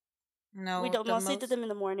No, we mostly did them in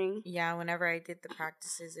the morning. Yeah, whenever I did the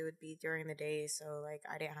practices, it would be during the day, so like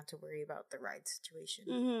I didn't have to worry about the ride situation.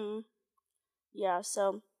 Mm-hmm. Yeah,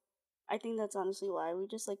 so I think that's honestly why we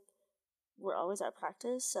just like we're always at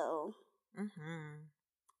practice. So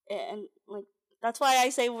and like that's why I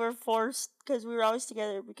say we're forced because we were always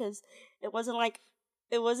together because it wasn't like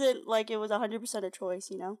it was 100% a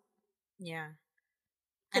choice, you know. Yeah.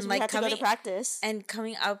 And we had to go to practice and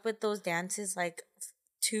coming up with those dances like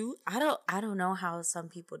two. I don't know how some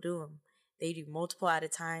people do them. They do multiple at a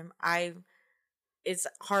time. It's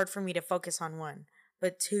hard for me to focus on one,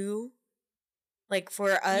 but two, like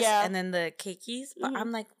for us, and then the keikis. But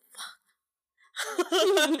I'm like, fuck.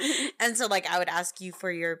 And so like I would ask you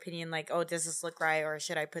for your opinion, like, oh, does this look right, or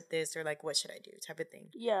should I put this, or like what should I do, type of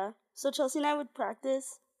thing. Yeah. So Chelsea and I would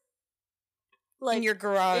practice. Like in your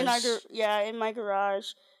garage. In my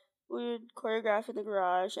garage. We would choreograph in the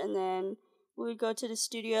garage, and then we would go to the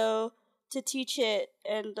studio to teach it.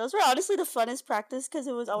 And those were honestly the funnest practice because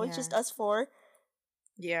it was always just us four.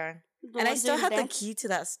 Yeah. And I still have the key to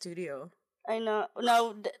that studio. I know.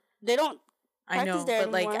 No, they don't practice there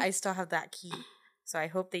anymore. I know, but like I still have that key. So I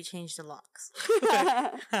hope they change the locks.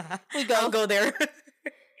 I'll go there.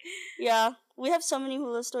 Yeah. We have so many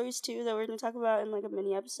hula stories too that we're going to talk about in like a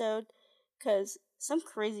mini episode. Because some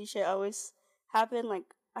crazy shit always happened.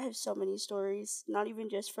 Like, I have so many stories. Not even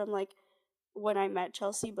just from, like, when I met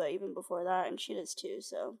Chelsea, but even before that. And she does, too,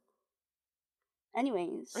 so.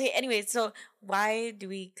 Anyways. Okay, so why do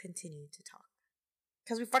we continue to talk?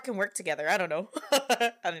 Because we fucking work together. I don't know.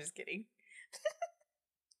 I'm just kidding.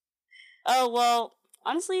 Oh, well,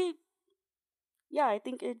 honestly, yeah, I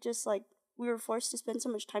think it just, like, we were forced to spend so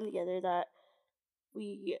much time together that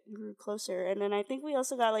we grew closer. And then I think we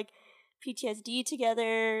also got, like, PTSD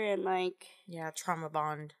together and like trauma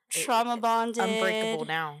bonded unbreakable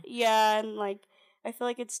now. And like I feel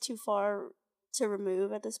like it's too far to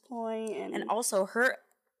remove at this point. And also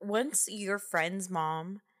once your friend's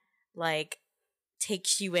mom like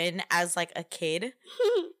takes you in as like a kid,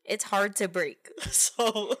 it's hard to break.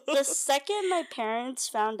 So the second my parents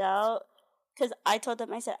found out, because I told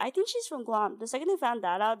them, I said, I think she's from Guam. The second they found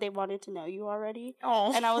that out, they wanted to know you already.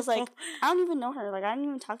 Oh. And I was like, I don't even know her. Like, I didn't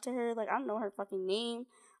even talk to her. Like, I don't know her fucking name.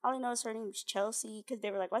 All I know is her name is Chelsea. Because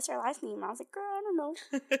they were like, what's her last name? I was like, girl, I don't know.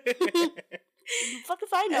 Fuck if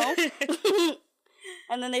I know.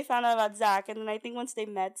 And then they found out about Zach. And then I think once they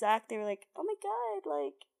met Zach, they were like, oh my God,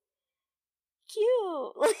 like,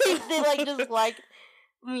 cute. Like, they, like, just liked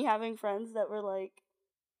me having friends that were, like,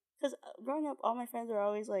 because growing up, all my friends were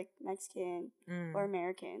always, like, Mexican or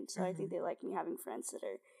American. So I think they like me having friends that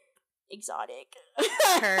are exotic.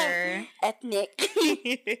 Ethnic.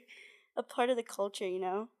 A part of the culture, you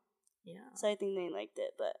know? Yeah. So I think they liked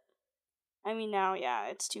it. But, I mean, now, yeah,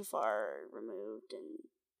 it's too far removed. And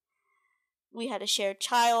we had a shared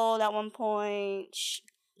child at one point.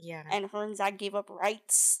 Yeah. And her and Zach gave up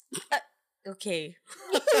rights. Okay.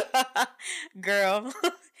 Girl.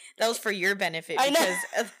 That was for your benefit. Because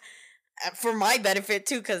for my benefit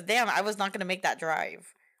too, because damn, I was not gonna make that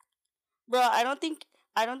drive. Bro, I don't think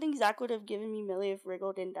Zach would have given me Millie if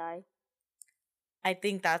Riggle didn't die. I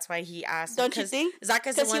think that's why he asked. Don't you think? Zach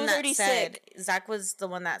is the one that said. Zach was the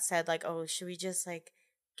one that said, like, "Oh, should we just like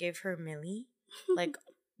give her Millie, like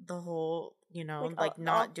the whole, you know, like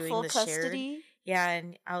not doing the custody?" Shared. Yeah,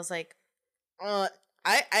 and I was like, I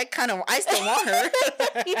still want her.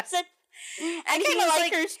 He said. And he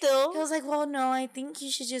like her still. He was like, "Well, no, I think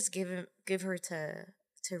you should just give her to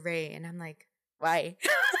Ray." And I'm like, "Why?"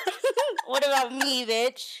 What about me,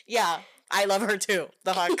 bitch? Yeah, I love her too.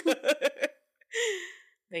 The fuck.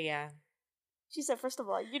 But yeah, she said, "First of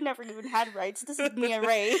all, you never even had rights. This is me and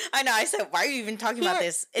Ray." I know. I said, "Why are you even talking about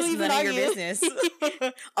this? It's none of your business,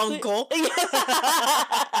 Uncle." To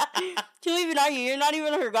even argue, you're not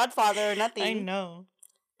even her godfather or nothing. I know.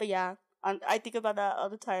 But yeah, I think about that all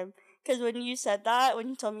the time. Because when you said that, when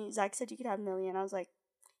you told me Zach said you could have Millie, and I was like,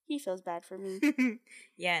 he feels bad for me.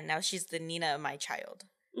 Yeah, now she's the Nina of my child.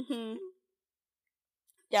 Mm-hmm.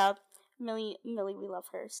 Yeah, Millie, we love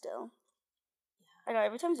her still. Yeah. I know,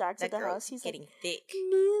 every time Zach's at the house, he's getting thick.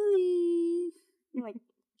 Millie. I'm like,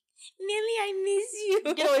 Millie, I miss you.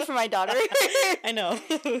 Get away from my daughter. I know.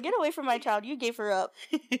 Get away from my child. You gave her up.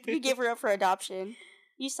 You gave her up for adoption.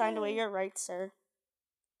 You signed away your rights, sir.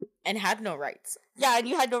 And had no rights. Yeah, and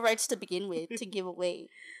you had no rights to begin with, to give away.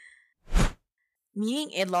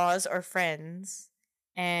 Meeting in-laws or friends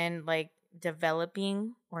and, like,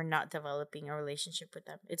 developing or not developing a relationship with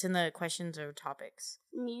them. It's in the questions or topics.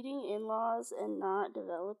 Meeting in-laws and not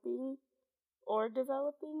developing or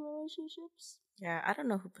developing relationships. Yeah, I don't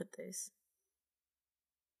know who put this.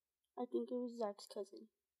 I think it was Zach's cousin.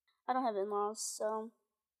 I don't have in-laws, so...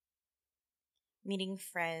 Meeting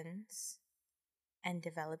friends and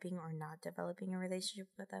developing or not developing a relationship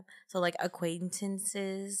with them. So, like,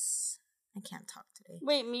 acquaintances. I can't talk today.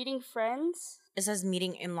 Wait, meeting friends? It says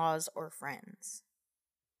meeting in-laws or friends.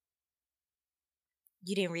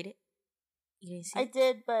 You didn't read it? You didn't see it? I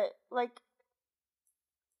did, but, like...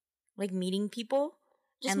 Like, meeting people?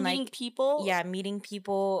 Just and meeting like, people? Yeah, meeting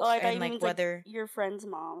people I and, like, mean, whether... Like, your friends'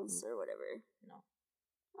 moms or whatever. No.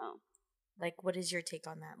 Oh. Like, what is your take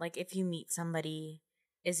on that? Like, if you meet somebody,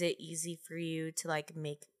 is it easy for you to, like,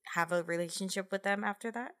 have a relationship with them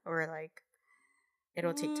after that? Or, like,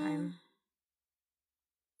 it'll take time?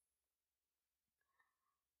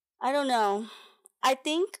 I don't know. I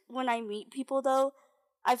think when I meet people, though,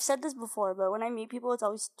 I've said this before, but when I meet people, it's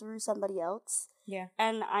always through somebody else. Yeah.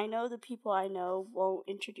 And I know the people I know won't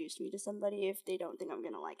introduce me to somebody if they don't think I'm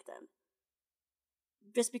going to like them.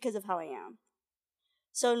 Just because of how I am.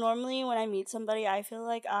 So normally when I meet somebody, I feel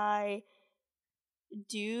like I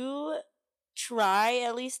do try,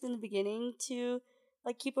 at least in the beginning, to,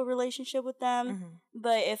 like, keep a relationship with them. Mm-hmm.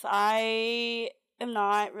 But if I am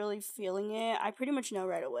not really feeling it, I pretty much know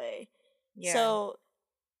right away. Yeah. So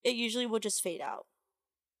it usually will just fade out.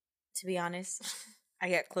 To be honest, I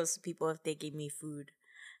get close to people if they gave me food.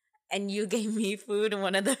 And you gave me food in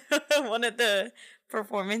one of the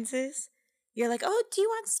performances. You're like, oh, do you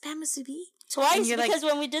want spam musubi? Twice, because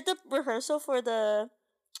when we did the rehearsal for the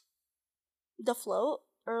float,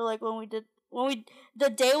 or like the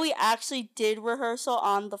day we actually did rehearsal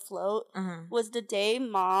on the float was the day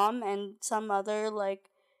Mom and some other, like,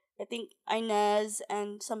 I think Inez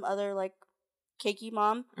and some other, like, Keiki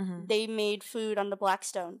mom, they made food on the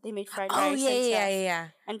Blackstone. They made fried rice and stuff. Yeah.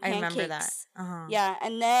 And pancakes. I remember that. Yeah,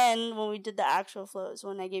 and then when we did the actual floats,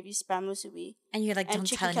 when I gave you spam musubi. And you're like, don't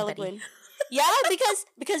tell anybody. Yeah,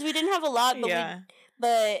 because we didn't have a lot,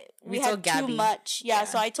 but we had too much. Yeah,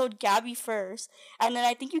 so I told Gabby first. And then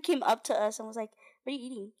I think you came up to us and was like, what are you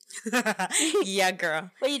eating? Yeah, girl.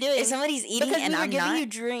 What are you doing? If somebody's eating because and I'm not. Because we were giving you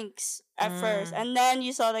drinks at first. And then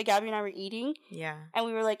you saw that Gabby and I were eating. Yeah. And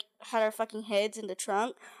we were like, had our fucking heads in the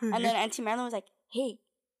trunk. And then Auntie Madeline was like, hey,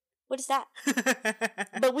 what is that?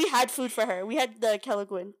 But we had food for her. We had the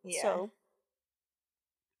Kelaguen. Yeah. So.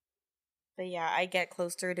 But yeah, I get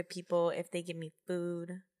closer to people if they give me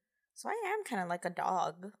food. So I am kind of like a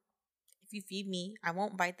dog. If you feed me, I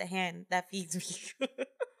won't bite the hand that feeds me.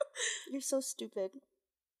 You're so stupid.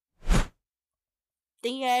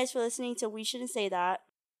 Thank you guys for listening to We Shouldn't Say That.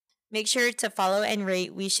 Make sure to follow and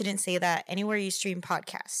rate We Shouldn't Say That anywhere you stream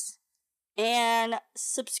podcasts. And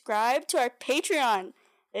subscribe to our Patreon.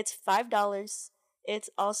 It's $5. It's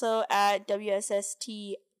also at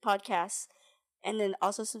WSST Podcasts. And then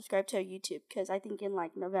also subscribe to our YouTube, because I think in,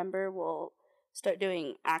 like, November we'll start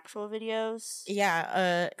doing actual videos.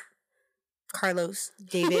 Yeah, Carlos,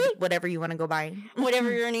 David, whatever you want to go by.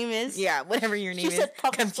 Whatever your name is. Yeah, whatever your name is.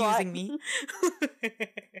 Confusing me.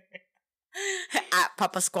 At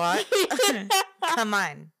Papa Squat. Come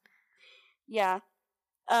on. Yeah.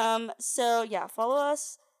 So, yeah, follow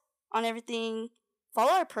us on everything.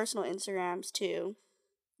 Follow our personal Instagrams, too.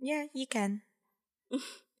 Yeah, you can.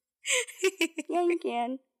 Yeah, you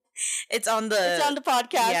can. It's on the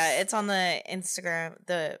podcast. Yeah, it's on the Instagram,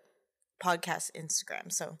 the podcast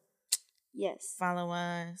Instagram. So yes, follow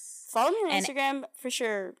us. Follow me on Instagram for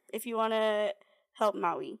sure if you want to help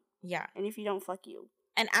Maui. Yeah, and if you don't, fuck you.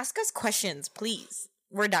 And ask us questions, please.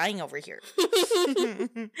 We're dying over here.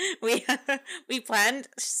 we planned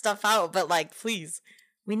stuff out, but, like, please,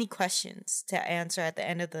 we need questions to answer at the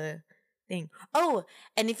end of the thing. Oh,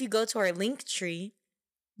 and if you go to our link tree,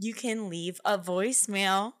 you can leave a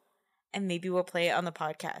voicemail and maybe we'll play it on the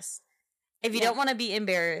podcast. If you don't want to be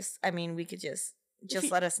embarrassed, I mean, we could just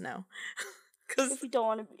let us know. If you don't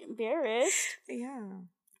want to be embarrassed. Yeah.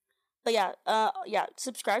 But yeah,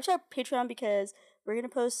 subscribe to our Patreon because we're going to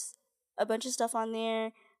post a bunch of stuff on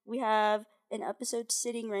there. We have an episode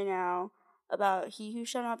sitting right now about He Who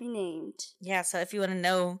Shall Not Be Named. Yeah, so if you want to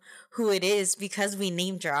know who it is, because we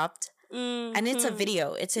name dropped, and it's a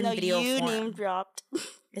video. It's in video form. You name dropped.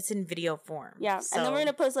 It's in video form. Yeah, so. And then we're going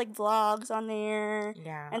to post, like, vlogs on there.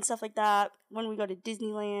 Yeah. And stuff like that when we go to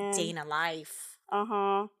Disneyland. Day in a life.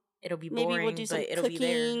 Uh-huh. It'll be boring, maybe we'll do some it'll cooking,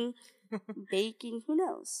 be there. Baking, who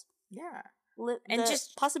knows? Yeah. And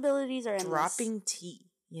just possibilities are endless. Dropping tea,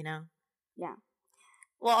 you know? Yeah.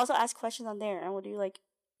 We'll also ask questions on there, and we'll do, like,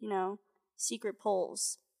 secret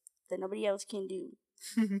polls that nobody else can do.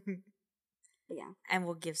 But yeah. And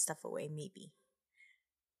we'll give stuff away, maybe.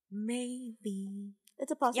 Maybe.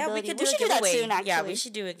 It's a possibility. Yeah, we could do we a should do giveaway. that soon, actually. Yeah, we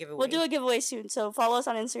should do a giveaway. We'll do a giveaway soon. So follow us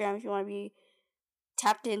on Instagram if you want to be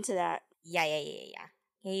tapped into that. Yeah.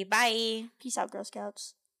 Okay, bye. Peace out, Girl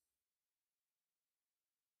Scouts.